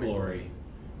 and the glory,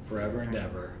 forever and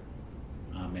ever.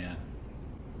 Amen.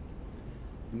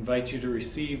 I invite you to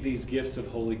receive these gifts of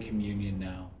Holy Communion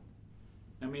now.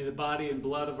 Now may the body and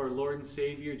blood of our Lord and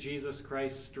Savior Jesus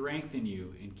Christ strengthen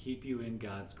you and keep you in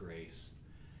God's grace.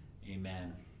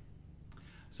 Amen.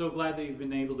 So glad that you've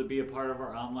been able to be a part of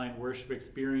our online worship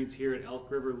experience here at Elk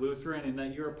River Lutheran and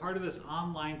that you're a part of this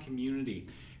online community.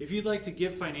 If you'd like to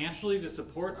give financially to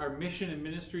support our mission and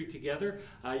ministry together,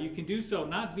 you can do so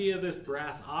not via this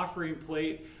brass offering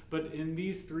plate, but in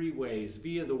these three ways.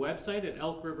 Via the website at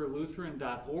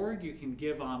elkriverlutheran.org, you can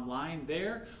give online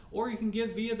there, or you can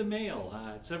give via the mail.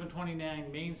 At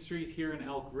 729 Main Street here in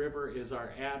Elk River is our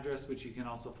address, which you can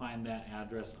also find that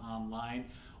address online.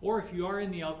 Or if you are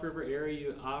in the Elk River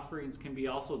area, offerings can be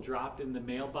also dropped in the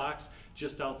mailbox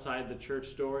just outside the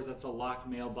church doors. That's a locked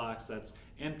mailbox that's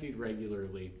emptied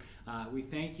regularly. We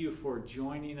thank you for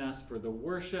joining us for the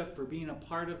worship, for being a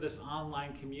part of this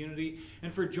online community,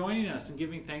 and for joining us and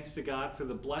giving thanks to God for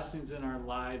the blessings in our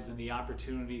lives and the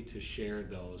opportunity to share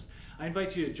those. I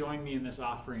invite you to join me in this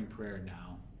offering prayer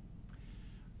now.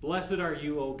 Blessed are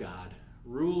you, O God,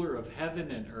 ruler of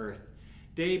heaven and earth.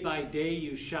 Day by day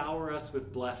you shower us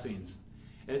with blessings.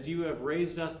 As you have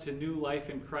raised us to new life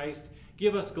in Christ,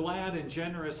 give us glad and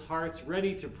generous hearts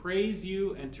ready to praise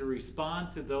you and to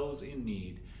respond to those in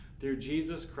need. Through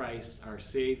Jesus Christ, our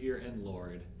Savior and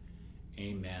Lord.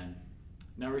 Amen.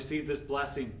 Now receive this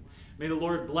blessing. May the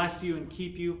Lord bless you and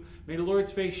keep you. May the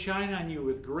Lord's face shine on you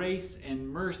with grace and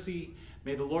mercy.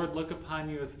 May the Lord look upon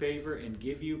you with favor and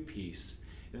give you peace.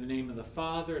 In the name of the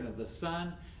Father, and of the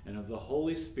Son, and of the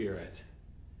Holy Spirit.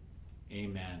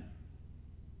 Amen.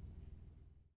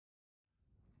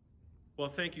 Well,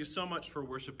 thank you so much for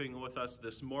worshiping with us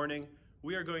this morning.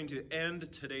 We are going to end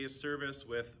today's service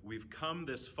with "We've Come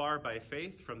This Far by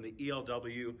Faith" from the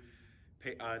ELW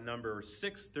number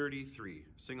 633.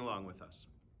 Sing along with us.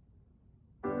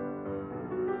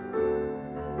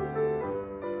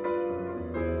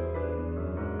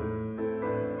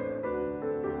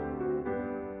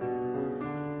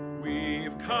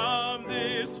 We've come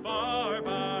this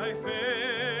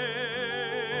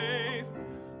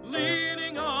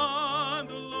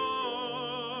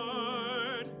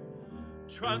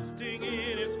trusting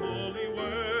in His holy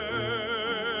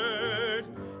word.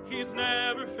 He's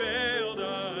never failed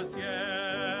us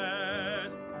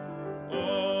yet.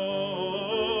 Oh,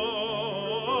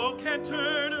 can't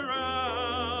turn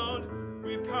around.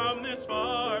 We've come this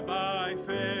far by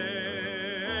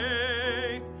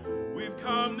faith. We've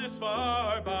come this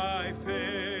far by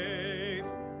faith.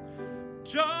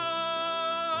 Just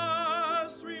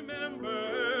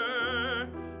remember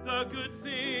the good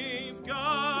things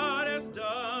God has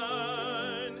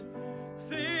done,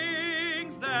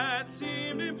 things that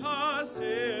seemed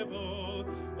impossible.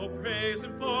 Oh, praise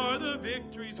Him for the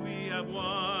victories we have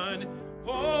won.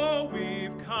 Oh,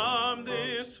 we've come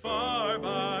this far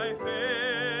by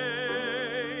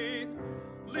faith,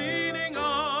 leaning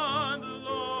on the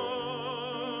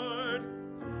Lord,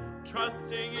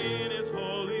 trusting in His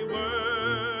holy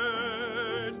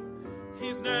word.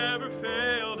 He's never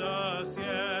failed us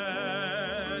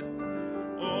yet.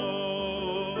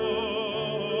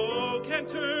 Oh, can't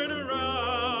turn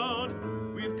around.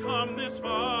 We've come this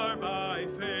far by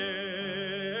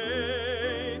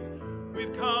faith.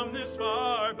 We've come this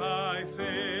far by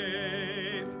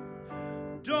faith.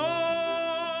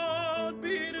 Don't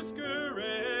be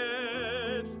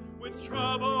discouraged with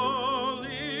trouble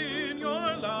in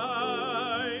your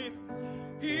life.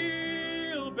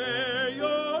 He'll bear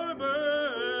your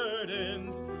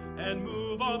burdens and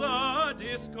move all the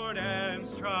discord and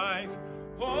strife.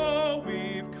 Oh,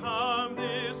 we've come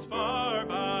this far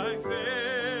by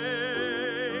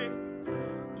faith,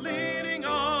 leaning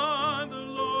on the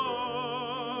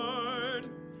Lord,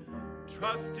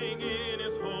 trusting in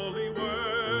His holy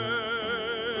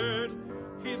word.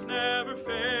 He's never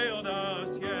failed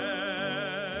us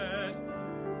yet.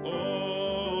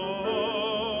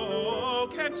 Oh,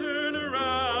 can't turn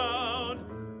around.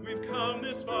 We've come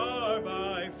this far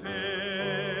by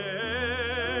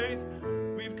faith.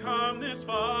 We've come this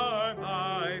far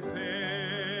by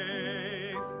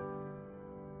faith.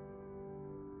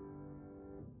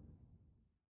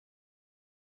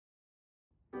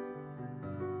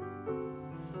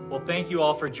 Well, thank you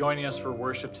all for joining us for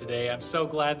worship today. I'm so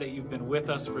glad that you've been with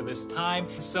us for this time.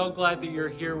 So glad that you're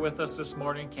here with us this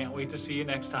morning. Can't wait to see you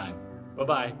next time.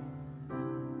 Bye-bye.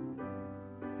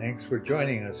 Thanks for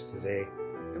joining us today.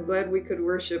 I'm glad we could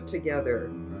worship together.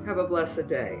 Have a blessed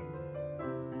day.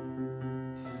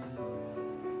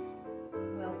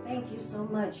 Well, thank you so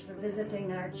much for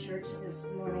visiting our church this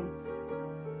morning.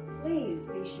 Please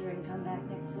be sure and come back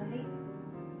next Sunday.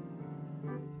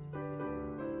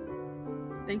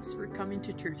 Thanks for coming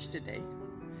to church today.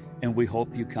 And we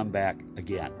hope you come back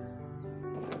again.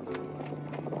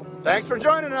 Thanks for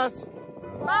joining us.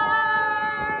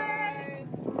 Bye!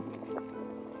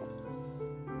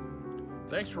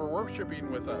 Thanks for worshiping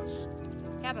with us.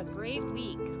 Have a great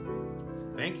week.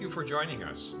 Thank you for joining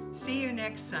us. See you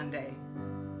next Sunday.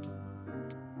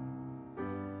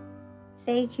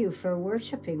 Thank you for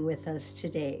worshiping with us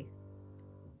today.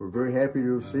 We're very happy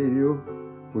to have seen you.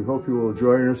 We hope you will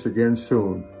join us again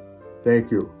soon.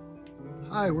 Thank you.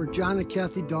 Hi, we're John and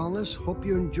Kathy Dallness. Hope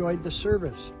you enjoyed the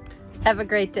service. Have a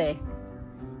great day.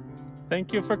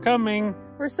 Thank you for coming.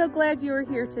 We're so glad you were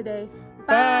here today.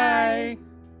 Bye.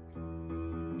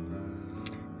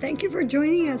 Thank you for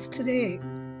joining us today.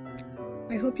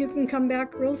 I hope you can come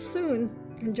back real soon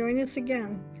and join us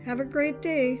again. Have a great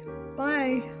day.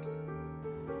 Bye.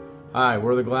 Hi,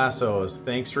 we're the Glassos.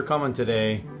 Thanks for coming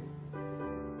today.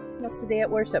 Us today at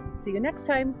worship. See you next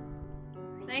time.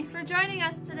 Thanks for joining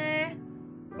us today.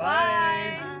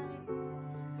 Bye.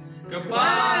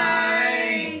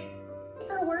 Goodbye.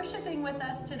 For worshiping with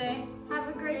us today. Have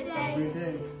a great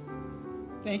day.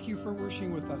 Thank you for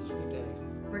worshiping with us today.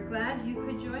 We're glad you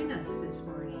could join us this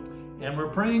morning. And we're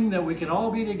praying that we can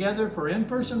all be together for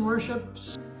in-person worship.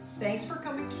 Thanks for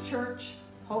coming to church.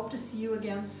 Hope to see you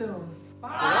again soon.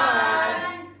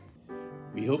 Bye.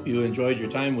 We hope you enjoyed your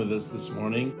time with us this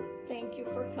morning. Thank you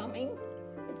for coming.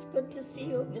 It's good to see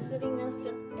you visiting us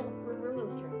at Elk River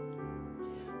Lutheran.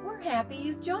 We're happy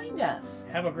you joined us.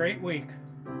 Have a great week.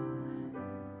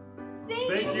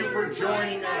 Thank you for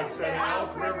joining us at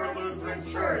Elk River Lutheran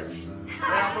Church.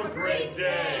 Have a great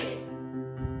day.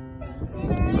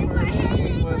 Thanks for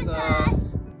hanging with us.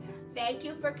 Thank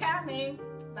you for coming.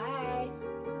 Bye.